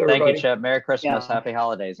Christmas, everybody. Thank you, Chip. Merry Christmas. Yeah. Happy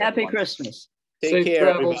holidays. Happy everyone. Christmas. Take Safe care,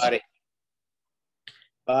 travels. everybody.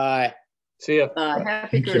 Bye. See ya. Happy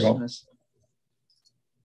Thank you all. Christmas.